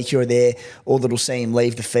out for a week here or there, or that'll see him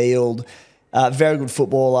leave the field. Very good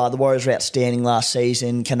footballer. The Warriors were outstanding last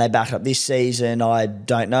season. Can they back it up this season? I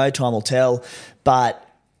don't know. Time will tell. But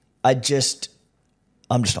I'm just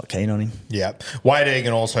not keen on him. Yeah. Wade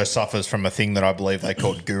Egan also suffers from a thing that I believe they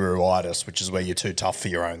call guru-itis, which is where you're too tough for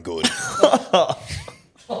your own good.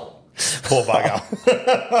 Poor bugger.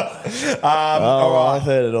 All right. I've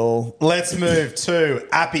heard it all. Let's move to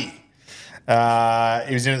Appy.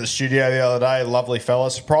 He was in at the studio the other day. Lovely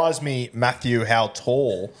fella. Surprised me, Matthew, how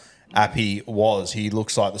tall Appy was. He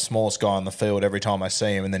looks like the smallest guy on the field every time I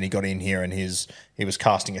see him, and then he got in here and he was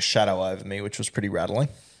casting a shadow over me, which was pretty rattling.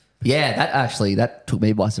 Yeah, that took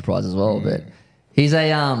me by surprise as well. But he's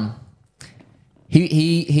a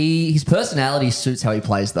his personality suits how he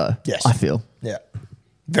plays though. Yes, I feel. Yeah,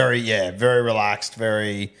 very relaxed.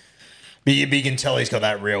 But you can tell he's got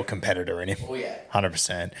that real competitor in him. Oh yeah,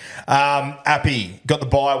 100%. Appy got the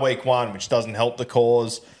bye week 1, which doesn't help the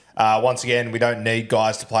cause. Once again, we don't need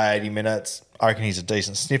guys to play 80 minutes. I reckon he's a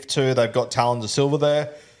decent sniff too. They've got Talon de Silva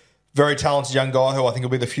there. Very talented young guy who I think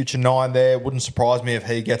will be the future 9 there. Wouldn't surprise me if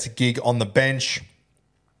he gets a gig on the bench.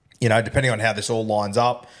 You know, depending on how this all lines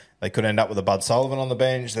up, they could end up with a Bud Sullivan on the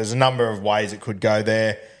bench. There's a number of ways it could go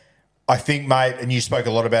there. I think, mate, and you spoke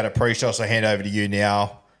a lot about it pre-show, so I hand over to you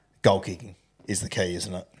now. Goal kicking is the key,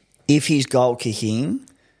 isn't it? If he's goal kicking,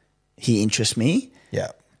 he interests me.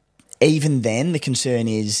 Yeah. Even then, the concern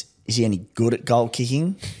is he any good at goal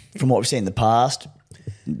kicking? From what we've seen in the past,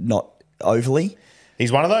 not overly.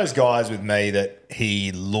 He's one of those guys with me that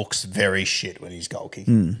he looks very shit when he's goal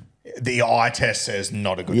kicking. The eye test says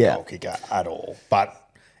not a good goal kicker at all. But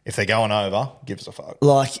if they're going over, gives a fuck.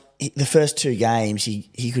 Like the first 2 games,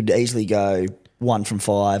 he could easily go 1 from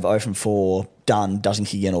 5, 0 from 4, done, doesn't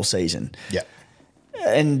kick again all season. Yeah.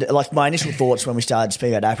 And like my initial thoughts when we started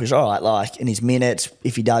speaking about Appy was, all right, like in his minutes,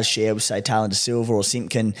 if he does share with, say, Talon de Silva or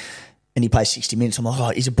Simpkin, and he plays 60 minutes, I'm like, oh,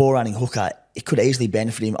 he's a ball-running hooker. It could easily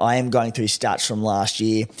benefit him. I am going through his stats from last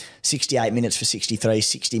year. 68 minutes for 63,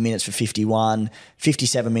 60 minutes for 51,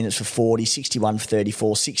 57 minutes for 40, 61 for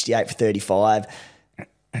 34, 68 for 35.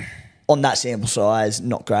 On that sample size,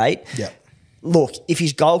 not great. Yeah. Look, if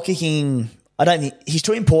he's goal kicking, I don't think he's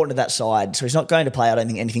too important to that side, so he's not going to play, I don't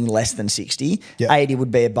think, anything less than 60. Yeah. 80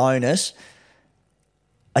 would be a bonus.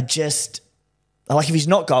 Like if he's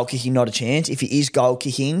not goal kicking, not a chance. If he is goal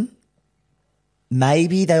kicking,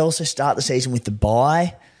 maybe they also start the season with the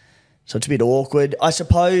bye, so it's a bit awkward. I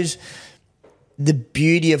suppose the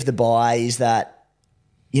beauty of the bye is that,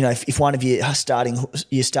 you know, if one of you starting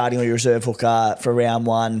or your reserve hooker for round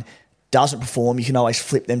 1 doesn't perform, you can always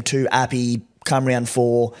flip them to Appy come round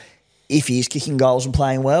 4 if he is kicking goals and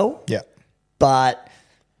playing well. Yeah. But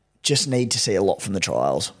just need to see a lot from the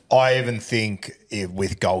trials. I even think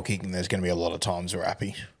with goal kicking, there's going to be a lot of times where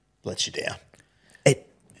Appy lets you down.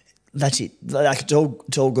 That's it. Like it's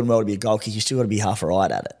all good and well to be a goal kick. You still got to be half right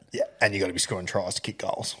at it. Yeah, and you got to be scoring tries to kick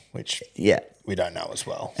goals, which we don't know as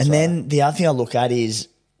well. And then the other thing I look at is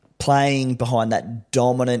playing behind that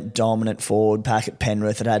dominant forward pack at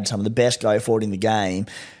Penrith that had some of the best go forward in the game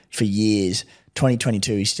for years.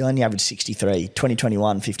 2022, he still only averaged 63.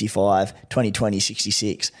 2021, 55. 2020,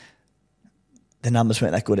 66. The numbers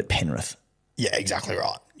weren't that good at Penrith. Yeah, exactly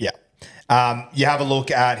right. Yeah. You have a look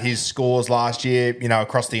at his scores last year, you know,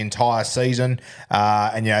 across the entire season.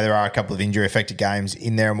 And, you know, there are a couple of injury-affected games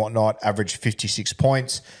in there and whatnot. Averaged 56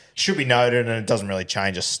 points. Should be noted, and it doesn't really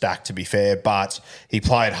change a stack, to be fair, but he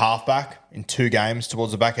played halfback in 2 games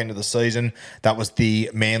towards the back end of the season. That was the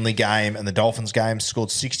Manly game and the Dolphins game.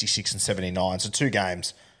 Scored 66 and 79. So 2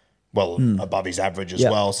 games above his average as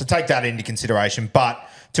well. So take that into consideration. But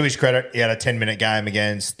to his credit, he had a 10-minute game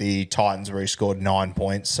against the Titans where he scored 9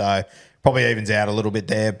 points. So probably evens out a little bit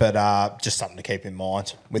there, but just something to keep in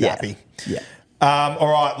mind with Appy. Yeah.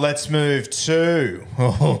 All right, let's move to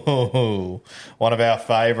one of our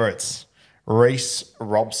favourites, Reece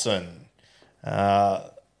Robson.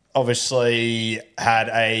 Obviously had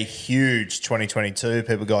a huge 2022.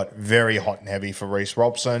 People got very hot and heavy for Reece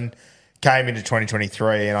Robson. Came into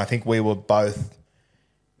 2023, and I think we were both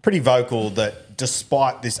pretty vocal that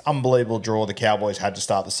despite this unbelievable draw the Cowboys had to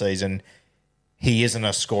start the season, he isn't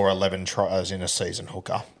a score 11 tries in a season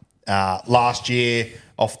hooker. Last year,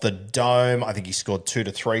 off the dome, I think he scored 2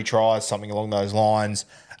 to 3 tries, something along those lines.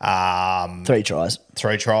 3 tries.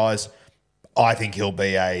 3 tries. I think he'll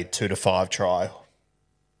be a 2 to 5 try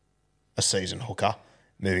a season hooker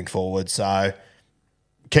moving forward. So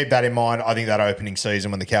keep that in mind. I think that opening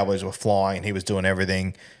season when the Cowboys were flying and he was doing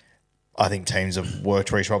everything, I think teams have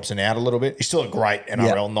worked Reece Robson out a little bit. He's still a great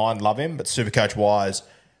NRL 9, love him, but Supercoach-wise,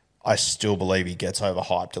 I still believe he gets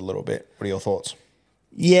overhyped a little bit. What are your thoughts?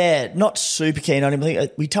 Yeah, not super keen on him. I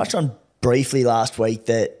think we touched on briefly last week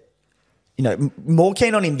that, more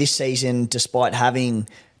keen on him this season despite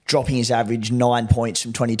dropping his average 9 points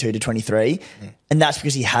from 22 to 23. And that's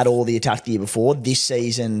because he had all the attack the year before.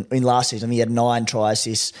 Last season, he had 9 try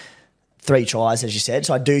assists, 3 tries, as you said.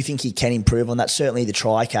 So I do think he can improve on that. Certainly the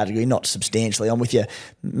try category, not substantially. I'm with you.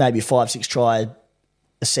 Maybe a 5-6 try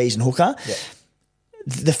a season hooker. Yeah.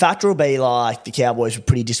 The factor will be like the Cowboys were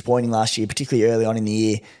pretty disappointing last year, particularly early on in the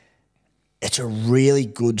year. It's a really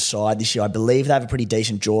good side this year. I believe they have a pretty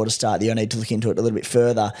decent draw to start the year. I need to look into it a little bit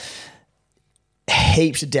further.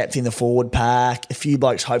 Heaps of depth in the forward pack. A few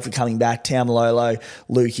blokes hopefully coming back. Taumalolo,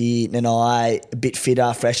 Lukey, Nanai, a bit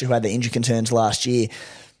fitter, fresher, who had the injury concerns last year.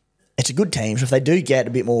 It's a good team. So if they do get a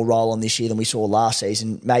bit more roll on this year than we saw last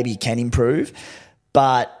season, maybe he can improve.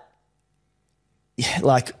 But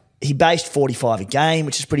he based 45 a game,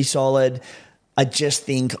 which is pretty solid. I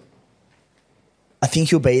think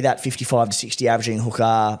he'll be that 55 to 60 averaging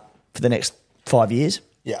hooker for the next 5 years.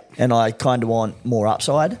 Yeah. And I kind of want more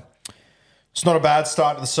upside. It's not a bad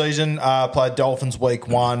start to the season. Played Dolphins week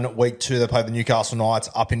 1. Week 2, they played the Newcastle Knights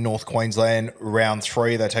up in North Queensland. Round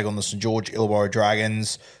 3, they take on the St George Illawarra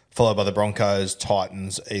Dragons, followed by the Broncos,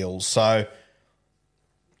 Titans, Eels. So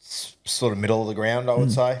sort of middle of the ground, I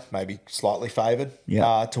would say. Maybe slightly favoured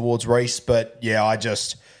towards Reece. But, yeah,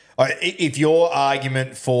 if your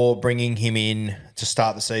argument for bringing him in to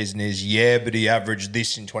start the season is, but he averaged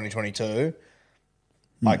this in 2022,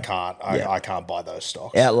 I can't. I can't buy those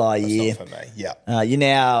stocks. Outlier That's year. not for me. Yeah. You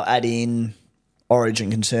now add in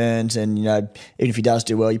origin concerns and, even if he does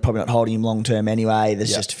do well, you're probably not holding him long term anyway.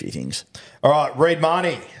 There's just a few things. All right, Reed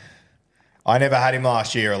Marnie. I never had him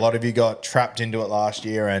last year. A lot of you got trapped into it last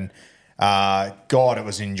year and God, it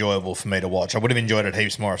was enjoyable for me to watch. I would have enjoyed it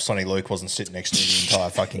heaps more if Sonny Luke wasn't sitting next to me the entire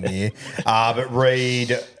fucking year. But Reed,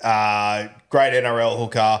 great NRL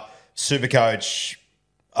hooker, super coach.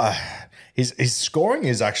 His scoring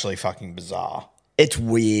is actually fucking bizarre. It's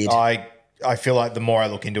weird. I feel like the more I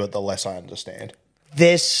look into it, the less I understand.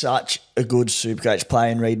 There's such a good Supercoach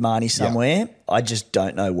player in Reed Marnie somewhere. I just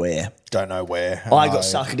don't know where. Don't know where. I got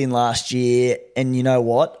suckered in last year, and you know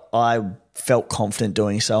what? I felt confident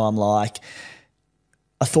doing so.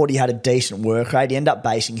 I thought he had a decent work rate. He ended up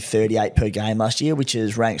basing 38 per game last year, which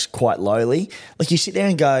ranks quite lowly. You sit there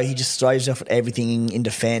and go, he just throws off at everything in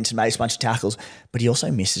defence and makes a bunch of tackles, but he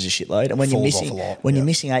also misses a shitload. And when you're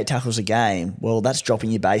missing 8 tackles a game, well, that's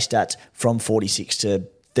dropping your base stats from 46 to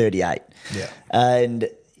 38. Yeah. And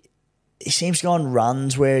he seems to go on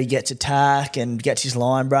runs where he gets attack and gets his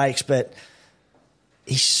line breaks, but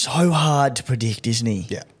he's so hard to predict, isn't he?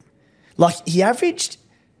 Yeah. He averaged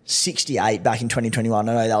 68 back in 2021.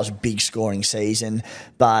 I know that was a big scoring season,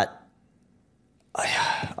 but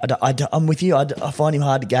I'm with you. I find him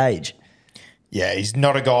hard to gauge. Yeah, he's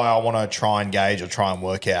not a guy I want to try and gauge or try and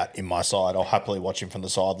work out in my side. I'll happily watch him from the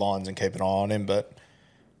sidelines and keep an eye on him, but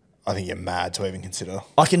I think you're mad to even consider.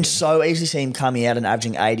 I can so easily see him coming out and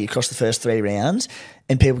averaging 80 across the first 3 rounds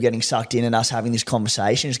and people getting sucked in and us having this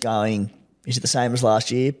conversation just going, is it the same as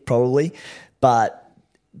last year? Probably. But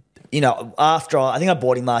after I think I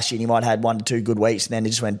bought him last year and he might have had 1 to 2 good weeks and then it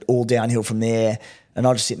just went all downhill from there. And I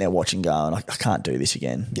was just sitting there watching going, I can't do this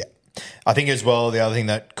again. Yeah. I think as well, the other thing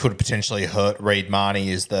that could potentially hurt Reed Marnie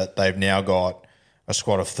is that they've now got a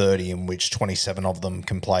squad of 30 in which 27 of them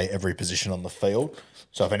can play every position on the field.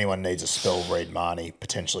 So if anyone needs a spell, Reed Marnie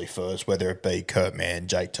potentially first, whether it be Kurt Mann,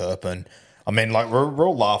 Jake Turpin. I mean, we're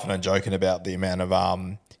all laughing and joking about the amount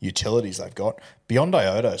of utilities they've got. Beyond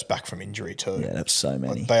Iota's back from injury too. Yeah, that's so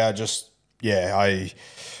many. They are just,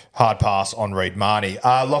 hard pass on Reed Marnie.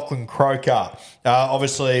 Lachlan Croker,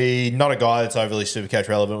 obviously not a guy that's overly Supercoach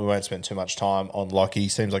relevant. We won't spend too much time on Lockie.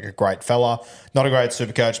 Seems like a great fella. Not a great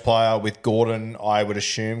Supercoach player with Gordon, I would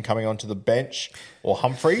assume, coming onto the bench, or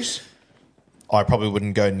Humphreys. I probably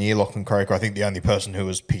wouldn't go near Lachlan Croker. I think the only person who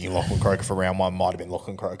was picking Lachlan Croker for round 1 might have been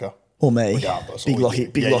Lachlan Croker. Or me. Regardless. Big Lockie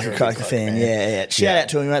Croker fan. Yeah. Shout out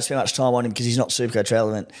to him. We won't spend much time on him because he's not Supercoach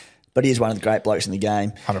relevant, but he is one of the great blokes in the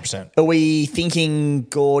game. 100%. Are we thinking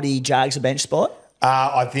Gordy Jags a bench spot?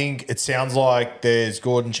 I think it sounds like there's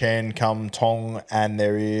Gordon Chan, come Tong, and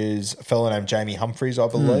there is a fellow named Jamie Humphreys, I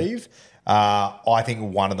believe. I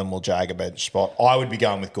think one of them will jag a bench spot. I would be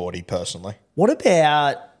going with Gordy personally. What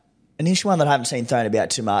about an interesting one that I haven't seen thrown about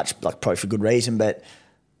too much, probably for good reason, but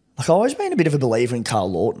I've always been a bit of a believer in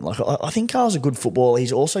Carl Lawton. I think Carl's a good footballer.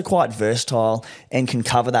 He's also quite versatile and can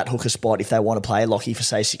cover that hooker spot if they want to play Lockie for,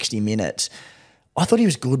 say, 60 minutes. I thought he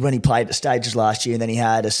was good when he played at stages last year and then he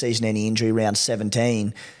had a season-ending injury around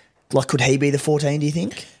 17. Could he be the 14, do you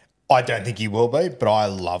think? I don't think he will be, but I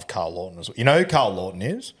love Carl Lawton as well. You know who Carl Lawton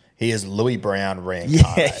is? He is Louis Brown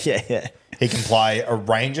reincarnated. Yeah. He can play a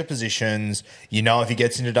range of positions. You know, if he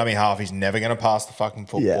gets into dummy half, he's never going to pass the fucking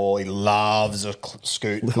football. He loves a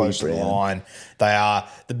scoot close to the line. They are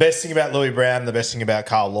the best thing about Louis Brown. The best thing about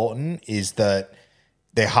Carl Lawton is that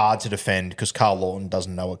they're hard to defend because Carl Lawton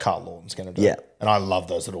doesn't know what Carl Lawton's going to do. Yeah. And I love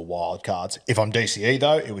those little wild cards. If I'm DCE,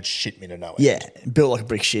 though, it would shit me to no end. Yeah, built like a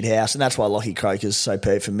brick shit house. And that's why Lockie Croker's so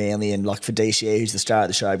perfect for Manly and like for DCE, who's the star of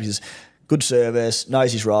the show, because good service,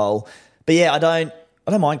 knows his role. But yeah, I don't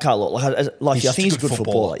mind Carl Lawton. I think he's a good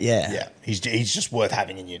footballer. Yeah. He's just worth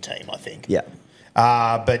having in your team, I think. Yeah.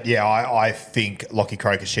 But yeah, I think Lockie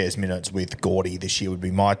Croker shares minutes with Gordy this year would be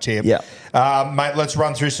my tip. Yeah. Mate, let's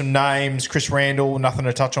run through some names. Chris Randall, nothing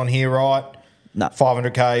to touch on here, right? No.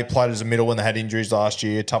 500K, played as a middle when they had injuries last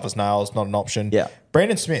year. Tough as nails, not an option. Yeah.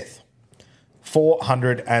 Brandon Smith,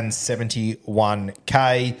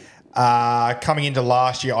 471K. Coming into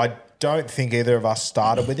last year, I don't think either of us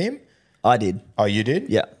started with him. I did. Oh, you did?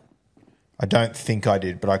 Yeah. I don't think I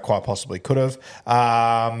did, but I quite possibly could have.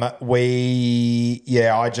 I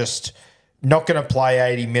just not going to play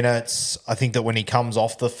 80 minutes. I think that when he comes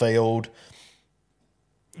off the field,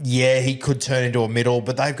 yeah, he could turn into a middle,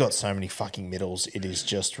 but they've got so many fucking middles. It is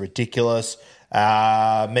just ridiculous. Me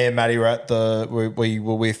and Matty were we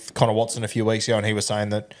were with Connor Watson a few weeks ago, and he was saying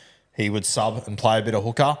that he would sub and play a bit of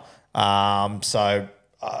hooker. So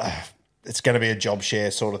it's going to be a job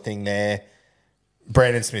share sort of thing there.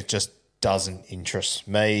 Brandon Smith just doesn't interest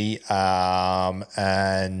me.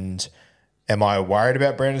 And am I worried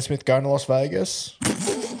about Brandon Smith going to Las Vegas?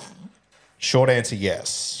 Short answer,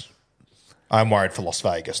 yes. I'm worried for Las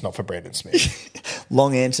Vegas, not for Brandon Smith.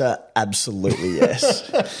 Long answer, absolutely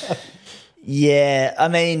yes. Yeah, I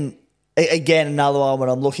mean, again, another one when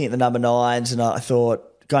I'm looking at the number 9s and I thought,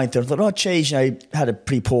 oh, geez, he had a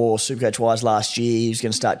pretty poor Supercoach-wise last year. He was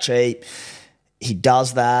going to start cheap. He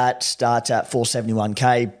does that, starts at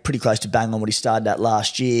 471K, pretty close to bang on what he started at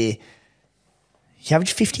last year. He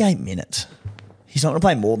averaged 58 minutes. He's not going to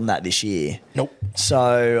play more than that this year. Nope.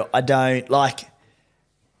 So I don't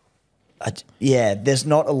there's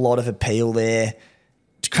not a lot of appeal there.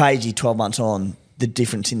 It's crazy 12 months on, the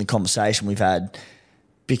difference in the conversation we've had,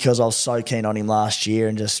 because I was so keen on him last year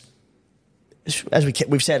and just, as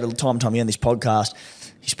we've said time and time again on this podcast,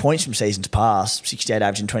 his points from seasons past, 68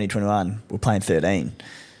 average in 2021, we're playing 13.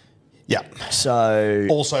 Yeah. So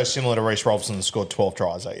also similar to Reece Robson, scored 12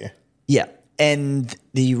 tries that year. Yeah. And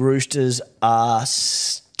the Roosters are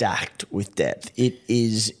stacked with depth. It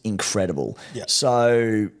is incredible. Yeah.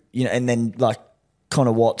 So, and then like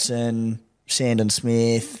Connor Watson, Sandon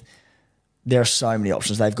Smith, there are so many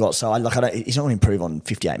options they've got. So he's not going to improve on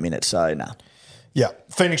 58 minutes. So no. Yeah.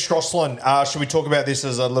 Phoenix Crossland. Should we talk about this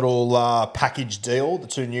as a little package deal, the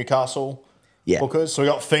two Newcastle hookers? So we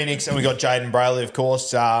got Phoenix and we got Jaden Brayley, of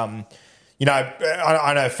course. I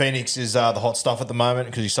know Phoenix is the hot stuff at the moment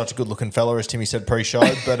because he's such a good-looking fella, as Timmy said pre-show.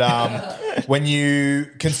 But when you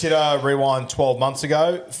consider rewind 12 months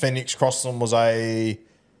ago, Phoenix Crossland was a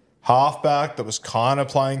halfback that was kind of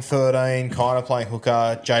playing 13, kind of playing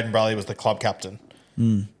hooker. Jaden Brayley was the club captain.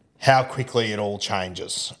 How quickly it all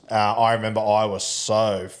changes. I remember I was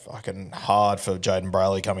so fucking hard for Jaden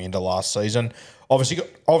Brayley coming into last season. Obviously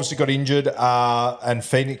got injured, and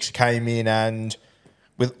Phoenix came in, and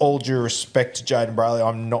with all due respect to Jaden Brayley,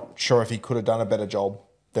 I'm not sure if he could have done a better job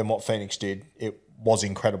than what Phoenix did. It was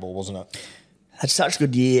incredible, wasn't it? Had such a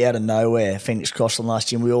good year out of nowhere, Phoenix Crossland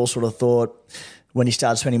last year, and we all sort of thought when he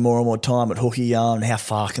started spending more and more time at hooky, how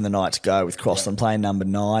far can the Knights go with Crossland playing number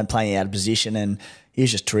 9, playing out of position, and he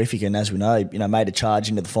was just terrific. And as we know, made a charge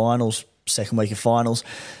into the finals, second week of finals.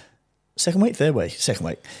 Second week? Third week? Second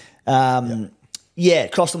week.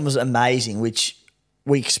 Crossland was amazing, which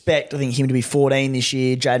we expect, I think, him to be 14 this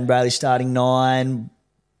year. Jaden Brayley starting 9.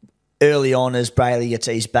 Early on, as Brayley gets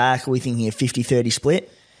eased back, are we thinking a 50-30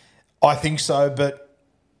 split? I think so, but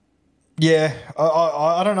yeah,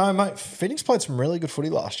 I don't know, mate. Phoenix played some really good footy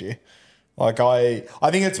last year. I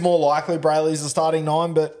think it's more likely Brayley's the starting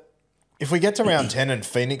 9, but if we get to round 10 and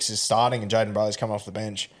Phoenix is starting and Jaden Brayley's coming off the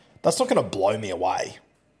bench, that's not going to blow me away.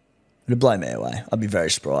 It would blow me away. I'd be very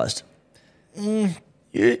surprised. You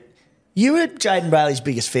were Jaden Brayley's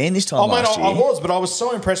biggest fan this time last year. I was, but I was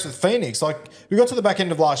so impressed with Phoenix. Like, we got to the back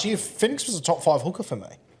end of last year, Phoenix was a top 5 hooker for me.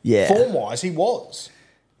 Yeah. Form-wise, he was.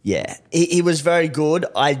 Yeah, he was very good.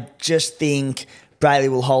 I just think Brayley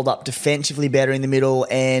will hold up defensively better in the middle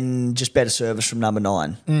and just better service from number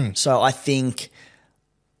 9. So I think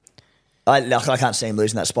I can't see him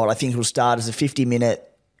losing that spot. I think he'll start as a 50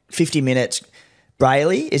 minutes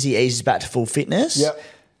Brayley as he eases back to full fitness. Yep.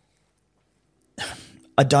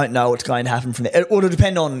 I don't know what's going to happen from there. It will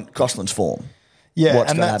depend on Crossland's form. Yeah,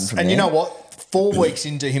 what's going to happen from there. You know what? 4 weeks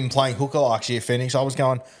into him playing hooker last year, Phoenix, I was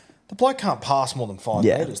going, the bloke can't pass more than 5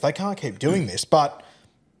 metres. They can't keep doing this. But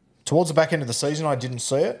towards the back end of the season, I didn't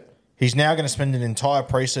see it. He's now going to spend an entire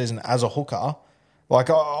preseason as a hooker. Like,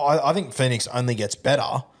 I think Phoenix only gets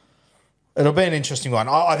better. It'll be an interesting one.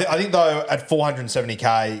 I think, though, at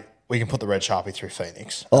 470K, we can put the red Sharpie through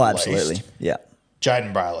Phoenix. Oh, absolutely. Least. Yeah.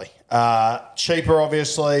 Jaden Brayley. Cheaper,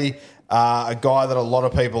 obviously. A guy that a lot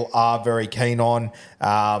of people are very keen on.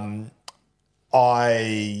 I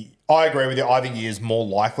agree with you. I think he is more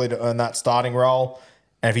likely to earn that starting role.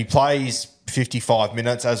 And if he plays 55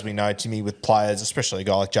 minutes, as we know, Timmy, with players, especially a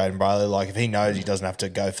guy like Jaden Brayley, like if he knows he doesn't have to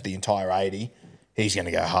go for the entire 80, he's going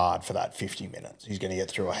to go hard for that 50 minutes. He's going to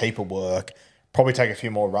get through a heap of work, probably take a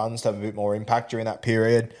few more runs to have a bit more impact during that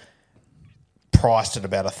period. Priced at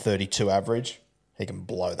about a 32 average, he can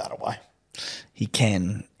blow that away. He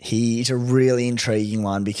can. He's a really intriguing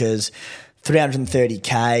one because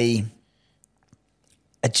 330K,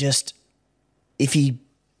 if he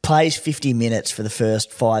plays 50 minutes for the first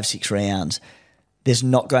 5-6 rounds, there's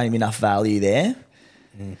not going to be enough value there.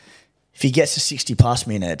 If he gets to 60-plus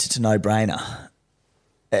minutes, it's a no-brainer.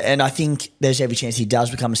 And I think there's every chance he does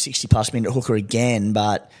become a 60-plus minute hooker again,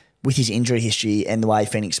 but with his injury history and the way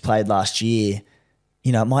Phoenix played last year,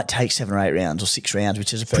 it might take 7 or 8 rounds or 6 rounds,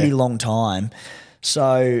 which is a pretty long time.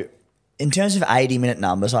 So in terms of 80-minute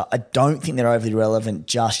numbers, I don't think they're overly relevant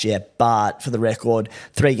just yet, but for the record,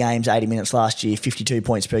 3 games, 80 minutes last year, 52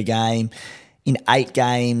 points per game. In 8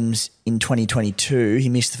 games in 2022, he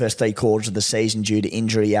missed the first 3 quarters of the season due to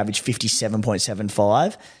injury. He averaged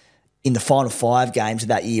 57.75. In the final 5 games of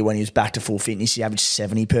that year when he was back to full fitness, he averaged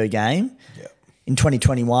 70 per game. Yep. In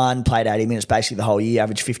 2021, played 80 minutes basically the whole year,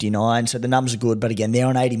 averaged 59. So the numbers are good, but again, they're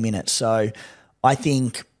on 80 minutes. So I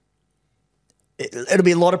think it'll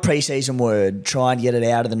be a lot of preseason word, trying to get it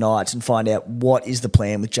out of the Knights and find out what is the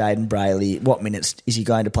plan with Jaden Brayley, what minutes is he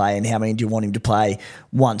going to play and how many do you want him to play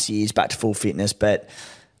once he is back to full fitness. But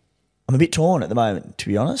I'm a bit torn at the moment, to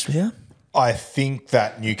be honest with you. I think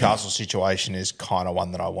that Newcastle situation is kind of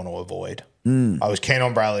one that I want to avoid. I was keen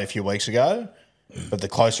on Brayley a few weeks ago, but the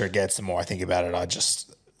closer it gets, the more I think about it.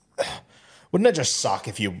 Wouldn't it just suck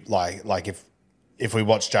if you if we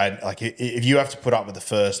watch Jaden, like if you have to put up with the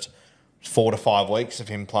first 4 to 5 weeks of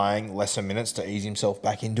him playing lesser minutes to ease himself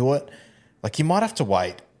back into it, like you might have to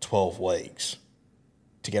wait 12 weeks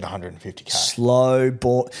to get 150K.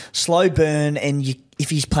 Slow burn, and if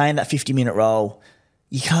he's playing that 50-minute role,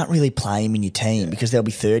 you can't really play him in your team because there'll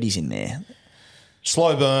be 30s in there.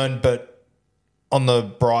 Slow burn, but on the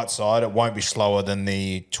bright side, it won't be slower than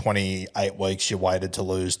the 28 weeks you waited to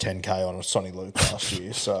lose 10K on a Sonny Luke last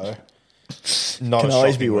year. So not Can a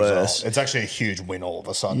always be shocking worse. result. It's actually a huge win all of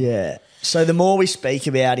a sudden. Yeah. So the more we speak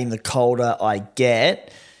about him, the colder I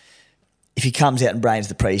get. If he comes out and brains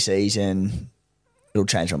the preseason, it'll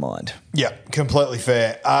change my mind. Yeah, completely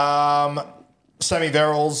fair. Sammy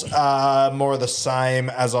Verrills, more of the same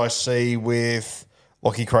as I see with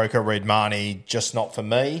Lockie Croker, Reid Marnie, just not for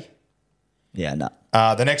me. Yeah, no.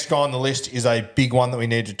 The next guy on the list is a big one that we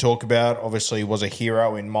need to talk about. Obviously, was a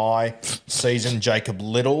hero in my season, Jacob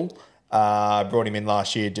Little. Brought him in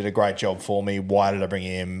last year, did a great job for me. Why did I bring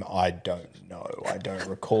him? I don't know. I don't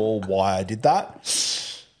recall why I did that.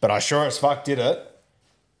 But I sure as fuck did it.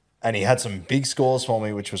 And he had some big scores for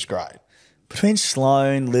me, which was great. Between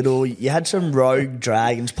Sloan, Little, you had some rogue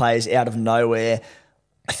Dragons players out of nowhere.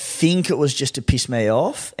 I think it was just to piss me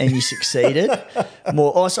off, and you succeeded.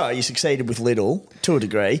 You succeeded with Little to a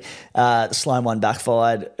degree. The Sloan one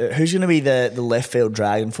backfired. Who's going to be the left field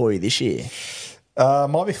Dragon for you this year?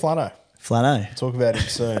 Might be Flano. Flano. Talk about him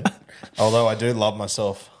soon. Although I do love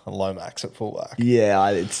myself a Lomax at fullback. Yeah,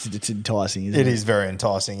 it's enticing, isn't it? It is very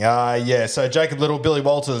enticing. So Jacob Little, Billy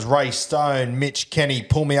Walters, Ray Stone, Mitch Kenny,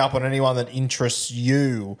 pull me up on anyone that interests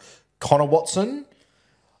you. Connor Watson.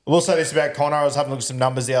 I will say this about Connor. I was having a look at some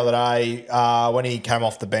numbers the other day. When he came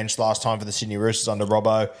off the bench last time for the Sydney Roosters under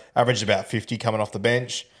Robbo, averaged about 50 coming off the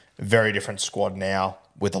bench. Very different squad now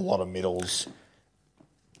with a lot of middles.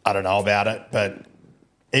 I don't know about it, but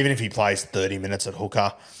even if he plays 30 minutes at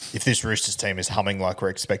hooker, if this Roosters team is humming like we're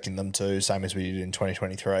expecting them to, same as we did in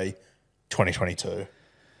 2023, 2022,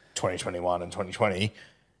 2021 and 2020,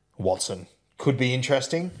 Watson could be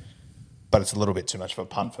interesting, but it's a little bit too much of a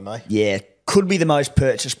punt for me. Yeah, could be the most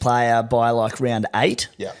purchased player by like round 8.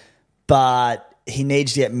 Yeah. But he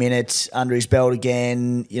needs to get minutes under his belt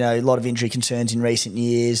again. A lot of injury concerns in recent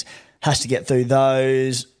years. Has to get through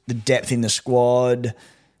those. The depth in the squad.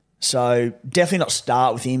 So definitely not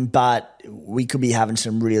start with him, but we could be having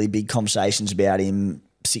some really big conversations about him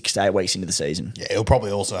 6 to 8 weeks into the season. Yeah, he'll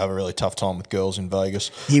probably also have a really tough time with girls in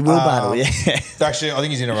Vegas. He will battle, yeah. Actually, I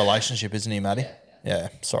think he's in a relationship, isn't he, Matty? Yeah.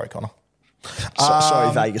 Sorry, Connor.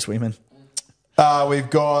 Sorry, Vegas women. We've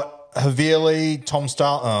got Havili, Tom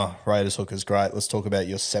Starr. Oh, Raiders hookers, great. Let's talk about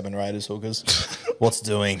your 7 Raiders hookers. What's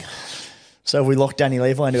doing? So have we locked Danny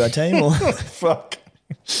Levi into our team? Or? Fuck.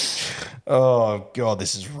 Oh, God,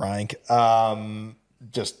 this is rank.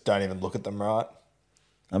 Just don't even look at them, right?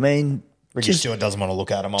 I mean... Ricky Stewart doesn't want to look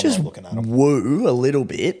at him. I'm not looking at him. Woo a little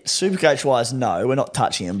bit. Supercoach-wise, no. We're not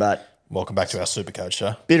touching him, but... Welcome back to our Supercoach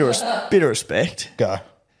show. Bit of respect. Go.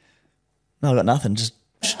 No, I've got nothing. Just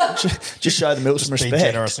show the Milk some respect. Be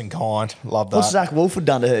generous and kind. Love that. What's Zach Wolford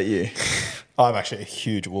done to hurt you? I'm actually a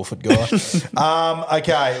huge Wolford guy.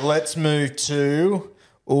 Okay, let's move to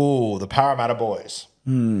the Parramatta boys.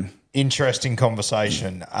 Interesting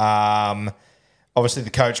conversation. Obviously, the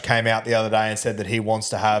coach came out the other day and said that he wants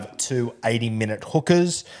to have 2 80-minute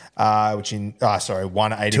hookers, one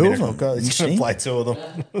 80-minute hooker. He's going to play 2 of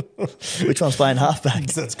them. Which one's playing halfback?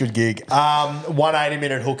 That's a good gig. 1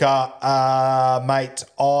 80-minute hooker. Mate,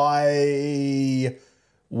 I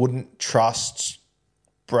wouldn't trust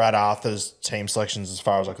Brad Arthur's team selections as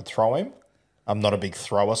far as I could throw him. I'm not a big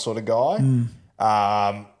thrower sort of guy.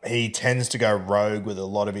 He tends to go rogue with a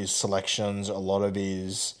lot of his selections, a lot of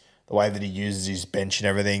the way that he uses his bench and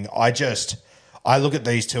everything. I look at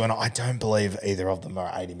these 2 and I don't believe either of them are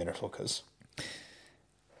 80-minute hookers.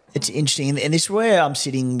 It's interesting. And this is where I'm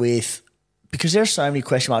sitting with, because there are so many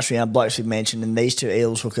question marks around blokes we've mentioned, and these 2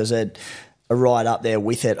 Eels hookers are right up there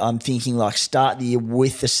with it. I'm thinking like start the year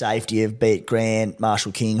with the safety of be it Grant,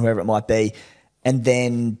 Marshall King, whoever it might be, and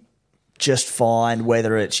then just find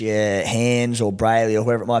whether it's your Hands or Brayley or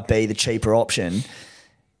whoever it might be, the cheaper option.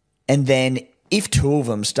 And then if 2 of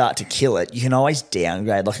them start to kill it, you can always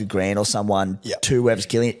downgrade like a Grant or someone to whoever's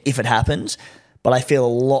killing it if it happens. But I feel a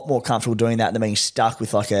lot more comfortable doing that than being stuck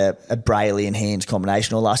with like a Brayley and Hands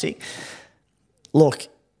combination or Lussick. Look,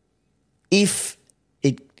 if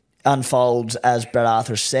it unfolds as Brad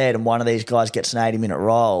Arthur said and one of these guys gets an 80-minute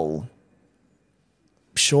role,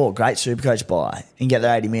 sure, great Supercoach buy and get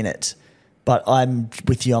their 80 minutes. But I'm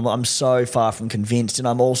with you. I'm so far from convinced. And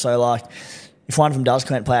I'm also like, if one of them does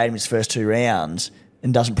come out and play 80 minutes the first 2 rounds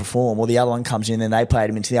and doesn't perform, or the other one comes in and they play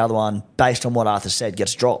 80 minutes, the other one, based on what Arthur said,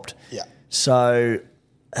 gets dropped. Yeah. So,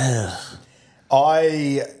 and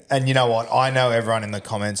you know what? I know everyone in the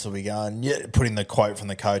comments will be going, yeah, putting the quote from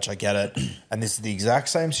the coach, I get it. And this is the exact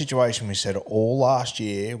same situation we said all last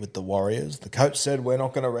year with the Warriors. The coach said, we're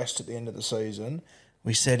not going to rest at the end of the season.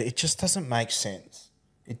 We said, it just doesn't make sense.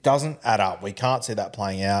 It doesn't add up. We can't see that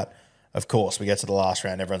playing out. Of course, we get to the last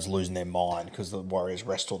round, everyone's losing their mind because the Warriors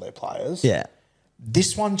rest all their players. yeah.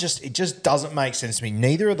 This one it just doesn't make sense to me.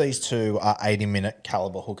 Neither of these 2 are 80-minute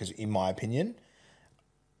caliber hookers, in my opinion.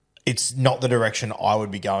 It's not the direction I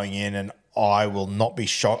would be going in, and I will not be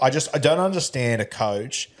shocked. I don't understand a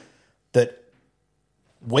coach that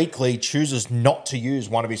weekly chooses not to use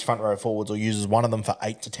one of his front row forwards or uses one of them for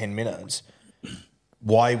 8 to 10 minutes.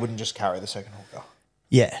 Why he wouldn't just carry the second hooker?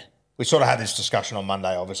 Yeah. We sort of had this discussion on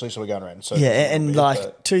Monday, obviously, so we're going around. Yeah, and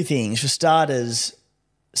like 2 things. For starters,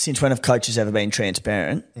 since when have coaches ever been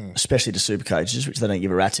transparent, especially to super coaches, which they don't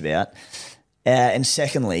give a rat's about? And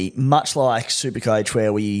secondly, much like Supercoach,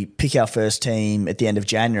 where we pick our first team at the end of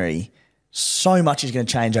January, so much is going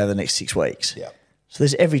to change over the next 6 weeks. Yeah. So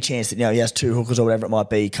there's every chance that he has 2 hookers or whatever it might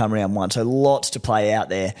be come round 1. So lots to play out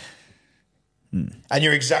there. And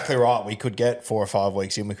you're exactly right. We could get 4 or 5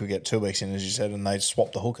 weeks in. We could get 2 weeks in, as you said, and they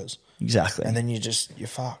swap the hookers. Exactly. And then you're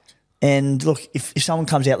fucked. And look, if someone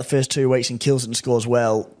comes out the first 2 weeks and kills it and scores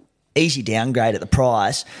well, easy downgrade at the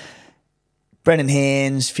price. Brendan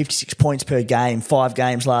Hands, 56 points per game, 5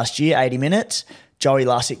 games last year, 80 minutes. Joey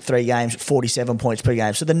Lussick, 3 games, 47 points per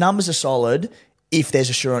game. So the numbers are solid if there's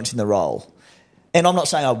assurance in the role. And I'm not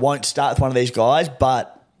saying I won't start with one of these guys,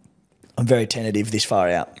 but I'm very tentative this far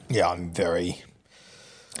out. Yeah, I'm very...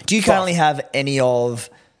 Do you currently have any of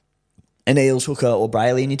an Eels hooker or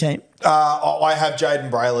Brayley in your team? I have Jaden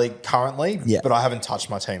Brayley currently, Yeah. but I haven't touched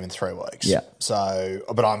my team in 3 weeks. Yeah. So,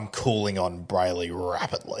 but I'm cooling on Brayley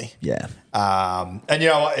rapidly. Yeah. And you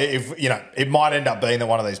know what? It might end up being that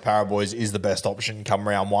one of these Para boys is the best option come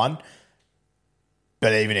round 1.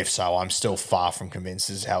 But even if so, I'm still far from convinced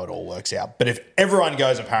this is how it all works out. But if everyone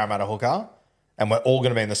goes a Parramatta hooker and we're all going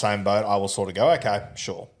to be in the same boat, I will sort of go, okay,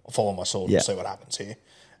 sure, I'll follow my sword and see what happens here.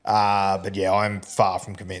 But yeah, I'm far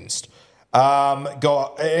from convinced.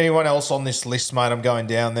 Got anyone else on this list, mate? I'm going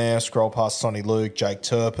down there. Scroll past Sonny Luke, Jake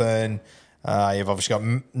Turpin. You've obviously got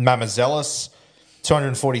Mamazelis,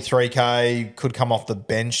 243K, could come off the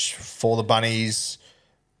bench for the Bunnies.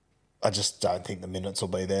 I just don't think the minutes will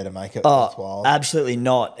be there to make it Oh, worthwhile. absolutely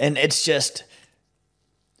not. And it's just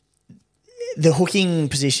the hooking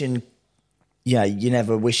position, you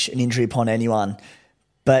never wish an injury upon anyone.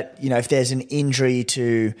 But, if there's an injury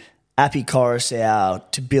to Appy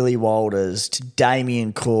Coruscant, to Billy Walters, to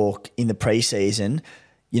Damien Cook in the preseason,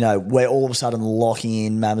 we're all of a sudden locking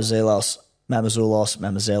in Mamazoulos,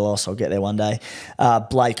 I'll get there one day,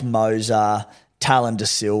 Blake Moser, Talon De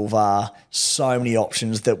Silva, so many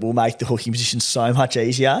options that will make the hooking position so much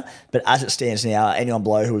easier. But as it stands now, anyone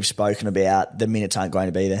below who we've spoken about, the minutes aren't going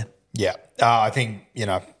to be there. Yeah. I think,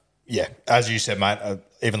 as you said, mate,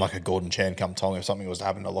 even like a Gordon Chan come Tong, if something was to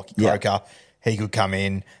happen to Lockie Croker, he could come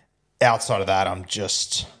in. Outside of that,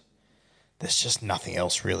 there's just nothing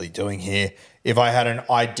else really doing here. If I had an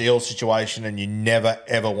ideal situation, and you never,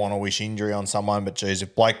 ever want to wish injury on someone, but geez,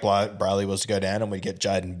 if Blake Brayley was to go down and we get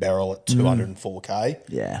Jaden Beryl at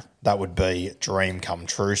 204K, that would be dream come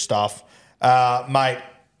true stuff. Mate,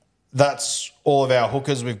 that's all of our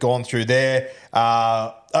hookers we've gone through there.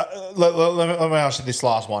 Let me ask you this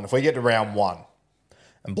last one. If we get to round 1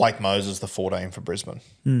 and Blake Moses the 14 for Brisbane,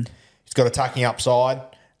 he's got attacking upside.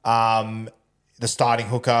 The starting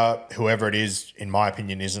hooker, whoever it is, in my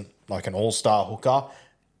opinion, isn't like an all-star hooker.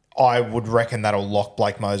 I would reckon that'll lock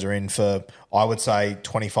Blake Moser in for, I would say,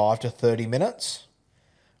 25 to 30 minutes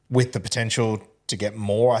with the potential to get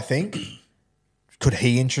more, I think. Could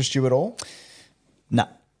he interest you at all? No.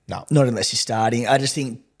 No. Not unless you're starting. I just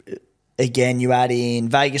think, again, you add in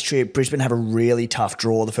Vegas trip, Brisbane have a really tough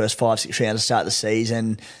draw the first 5-6 rounds to start the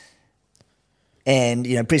season. And,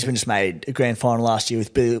 Brisbane just made a grand final last year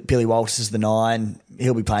with Billy Walters as the 9.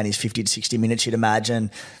 He'll be playing his 50 to 60 minutes, you'd imagine.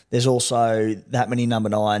 There's also that many number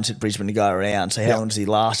 9s at Brisbane to go around. So how long does he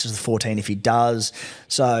last as the 14 if he does?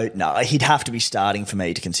 So, no, he'd have to be starting for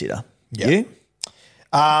me to consider. Yeah. You?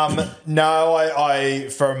 No, I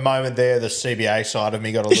for a moment there, the CBA side of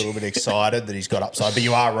me got a little bit excited that he's got upside. But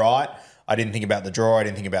you are right. I didn't think about the draw. I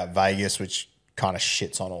didn't think about Vegas, which kind of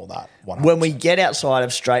shits on all that. 100%. When we get outside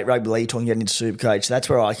of straight rugby league, talking getting into Supercoach, that's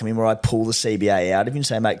where I come in, where I pull the CBA out of you and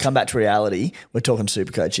say, mate, come back to reality. We're talking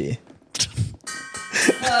Supercoach here.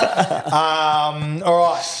 All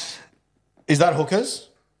right. Is that hookers?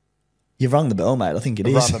 You've rung the bell, mate. I think it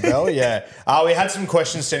is. Rung the bell, yeah. We had some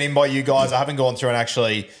questions sent in by you guys. I haven't gone through and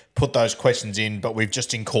actually put those questions in, but we've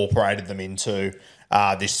just incorporated them into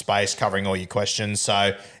this space, covering all your questions.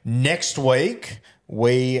 So next week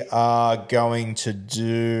we are going to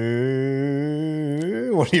do...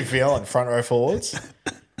 What are you feeling? Front row forwards?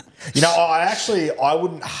 I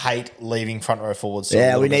wouldn't hate leaving front row forwards.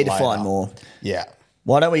 Yeah, we need to find more. Yeah.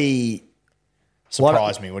 Why don't we...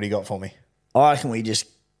 Surprise me. What do you got for me? I reckon we just...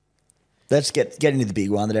 Let's get into the big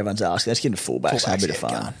one that everyone's asking. Let's get into fullbacks and have a bit of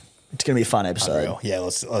fun. Go. It's going to be a fun episode. Unreal. Yeah,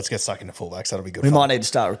 let's get stuck into fullbacks. That'll be good. We might need to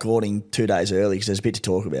start recording 2 days early because there's a bit to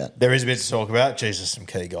talk about. There is a bit to talk about. Jesus, some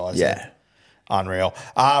key guys. Yeah. There. Unreal.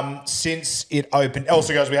 Since it opened...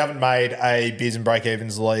 Also, guys, we haven't made a Beers and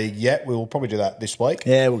Breakevens League yet. We will probably do that this week.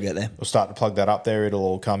 Yeah, we'll get there. We'll start to plug that up there. It'll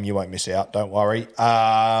all come. You won't miss out. Don't worry.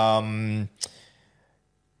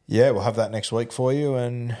 Yeah, we'll have that next week for you.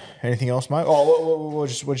 And anything else, mate? Oh, what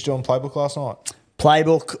you do on Playbook last night?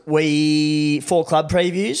 Playbook, 4 club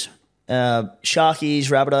previews. Sharkies,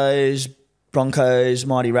 Rabbitohs, Broncos,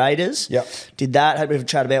 Mighty Raiders. Yep. Did that. Had a bit of a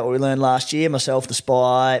chat about what we learned last year. Myself, the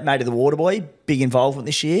Spy, Matty the Waterboy, big involvement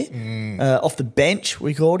this year. Off the bench,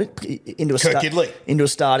 we called it. Into a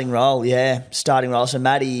starting role, yeah. Starting role. So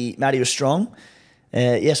Matty was strong.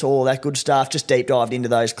 Yes, all that good stuff. Just deep dived into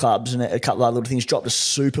those clubs and a couple of other little things. Dropped a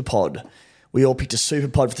super pod. We all picked a super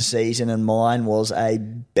pod for the season, and mine was a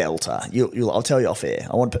belter. I'll tell you off air.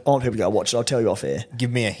 I want people to go watch it. I'll tell you off air.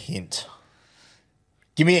 Give me a hint.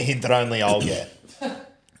 Give me a hint that only I'll get.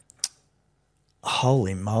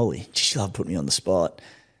 Holy moly. Just love putting me on the spot.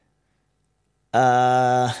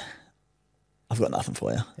 I've got nothing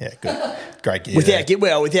for you. Yeah, good. Great gear.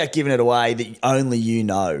 Without giving it away that only you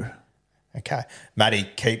know. Okay. Matty,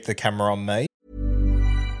 keep the camera on me.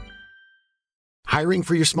 Hiring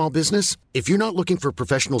for your small business? If you're not looking for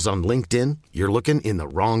professionals on LinkedIn, you're looking in the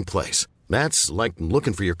wrong place. That's like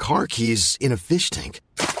looking for your car keys in a fish tank.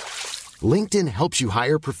 LinkedIn helps you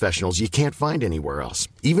hire professionals you can't find anywhere else,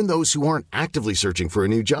 even those who aren't actively searching for a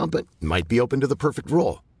new job but might be open to the perfect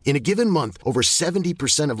role. In a given month, over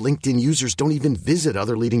 70% of LinkedIn users don't even visit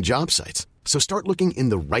other leading job sites. So start looking in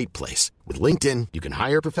the right place. With LinkedIn, you can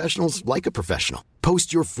hire professionals like a professional.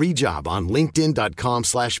 Post your free job on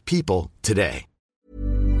linkedin.com/people today.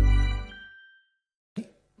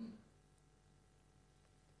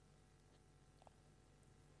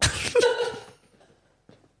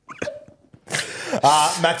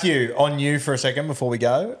 Matthew, on you for a second before we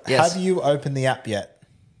go. Yes. Have you opened the app yet?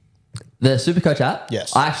 The Supercoach app?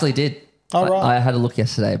 Yes. I actually did. Oh, right. I had a look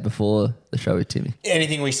yesterday before the show with Timmy.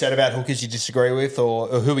 Anything we said about hookers you disagree with, or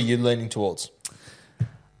who are you leaning towards?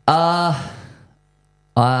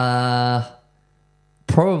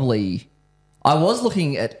 Probably. I was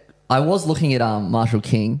looking at Marshall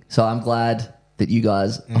King, so I'm glad that you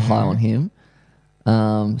guys are high on him.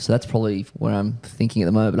 So that's probably where I'm thinking at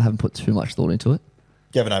the moment, but I haven't put too much thought into it.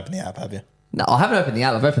 You haven't opened the app, have you? No, I haven't opened the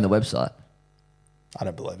app. I've opened the website. I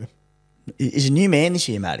don't believe you. He's a new man this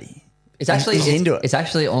year, Matty. It's actually He's into it. It's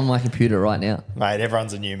actually on my computer right now. Mate,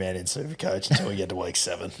 everyone's a new man in Supercoach until we get to week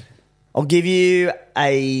 7. I'll give you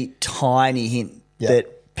a tiny hint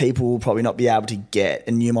that people will probably not be able to get,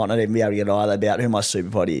 and you might not even be able to get either, about who my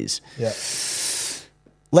superpod is. Yeah.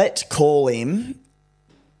 Let's call him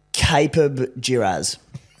Capab Giraz.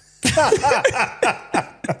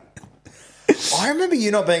 I remember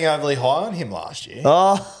you not being overly high on him last year.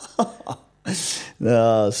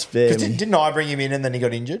 No, spare me. Didn't I bring him in and then he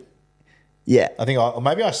got injured? Yeah. I think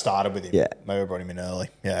maybe I started with him. Yeah. Maybe I brought him in early.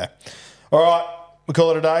 Yeah. All right. We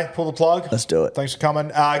call it a day. Pull the plug. Let's do it. Thanks for coming.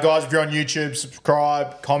 Guys, if you're on YouTube,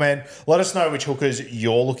 subscribe, comment. Let us know which hookers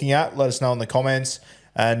you're looking at. Let us know in the comments.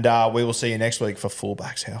 And we will see you next week for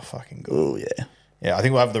fullbacks. How fucking good. Oh, yeah. Yeah, I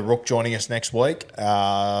think we'll have the Rook joining us next week.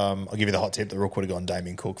 I'll give you the hot tip. The Rook would have gone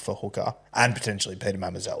Damien Cook for hooker and potentially Peter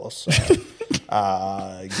Mamazelos. So,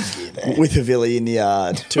 With Havili in the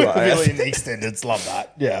yard. really in the extendeds. Love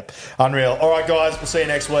that. Yeah. Unreal. All right, guys. We'll see you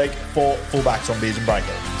next week for fullbacks on Beers and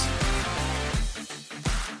Breakevens.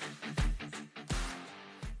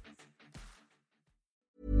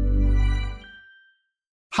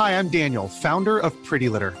 Hi, I'm Daniel, founder of Pretty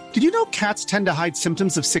Litter. Did you know cats tend to hide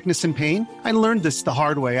symptoms of sickness and pain? I learned this the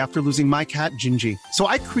hard way after losing my cat, Gingy. So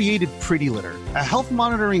I created Pretty Litter, a health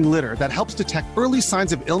monitoring litter that helps detect early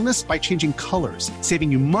signs of illness by changing colors, saving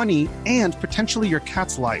you money and potentially your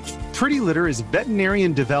cat's life. Pretty Litter is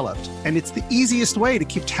veterinarian developed, and it's the easiest way to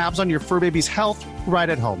keep tabs on your fur baby's health right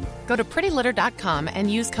at home. Go to prettylitter.com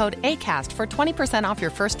and use code ACAST for 20% off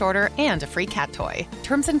your first order and a free cat toy.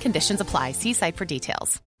 Terms and conditions apply. See site for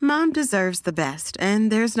details. Mom deserves the best,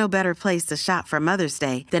 and there's no better place to shop for Mother's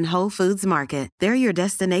Day than Whole Foods Market. They're your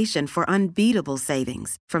destination for unbeatable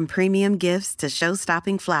savings, from premium gifts to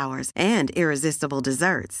show-stopping flowers and irresistible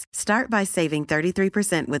desserts. Start by saving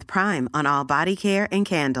 33% with Prime on all body care and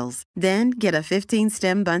candles. Then get a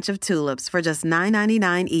 15-stem bunch of tulips for just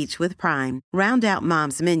 $9.99 each with Prime. Round out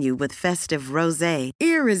Mom's menu with festive rosé,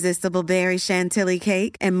 irresistible berry chantilly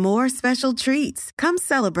cake, and more special treats. Come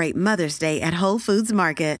celebrate Mother's Day at Whole Foods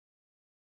Market.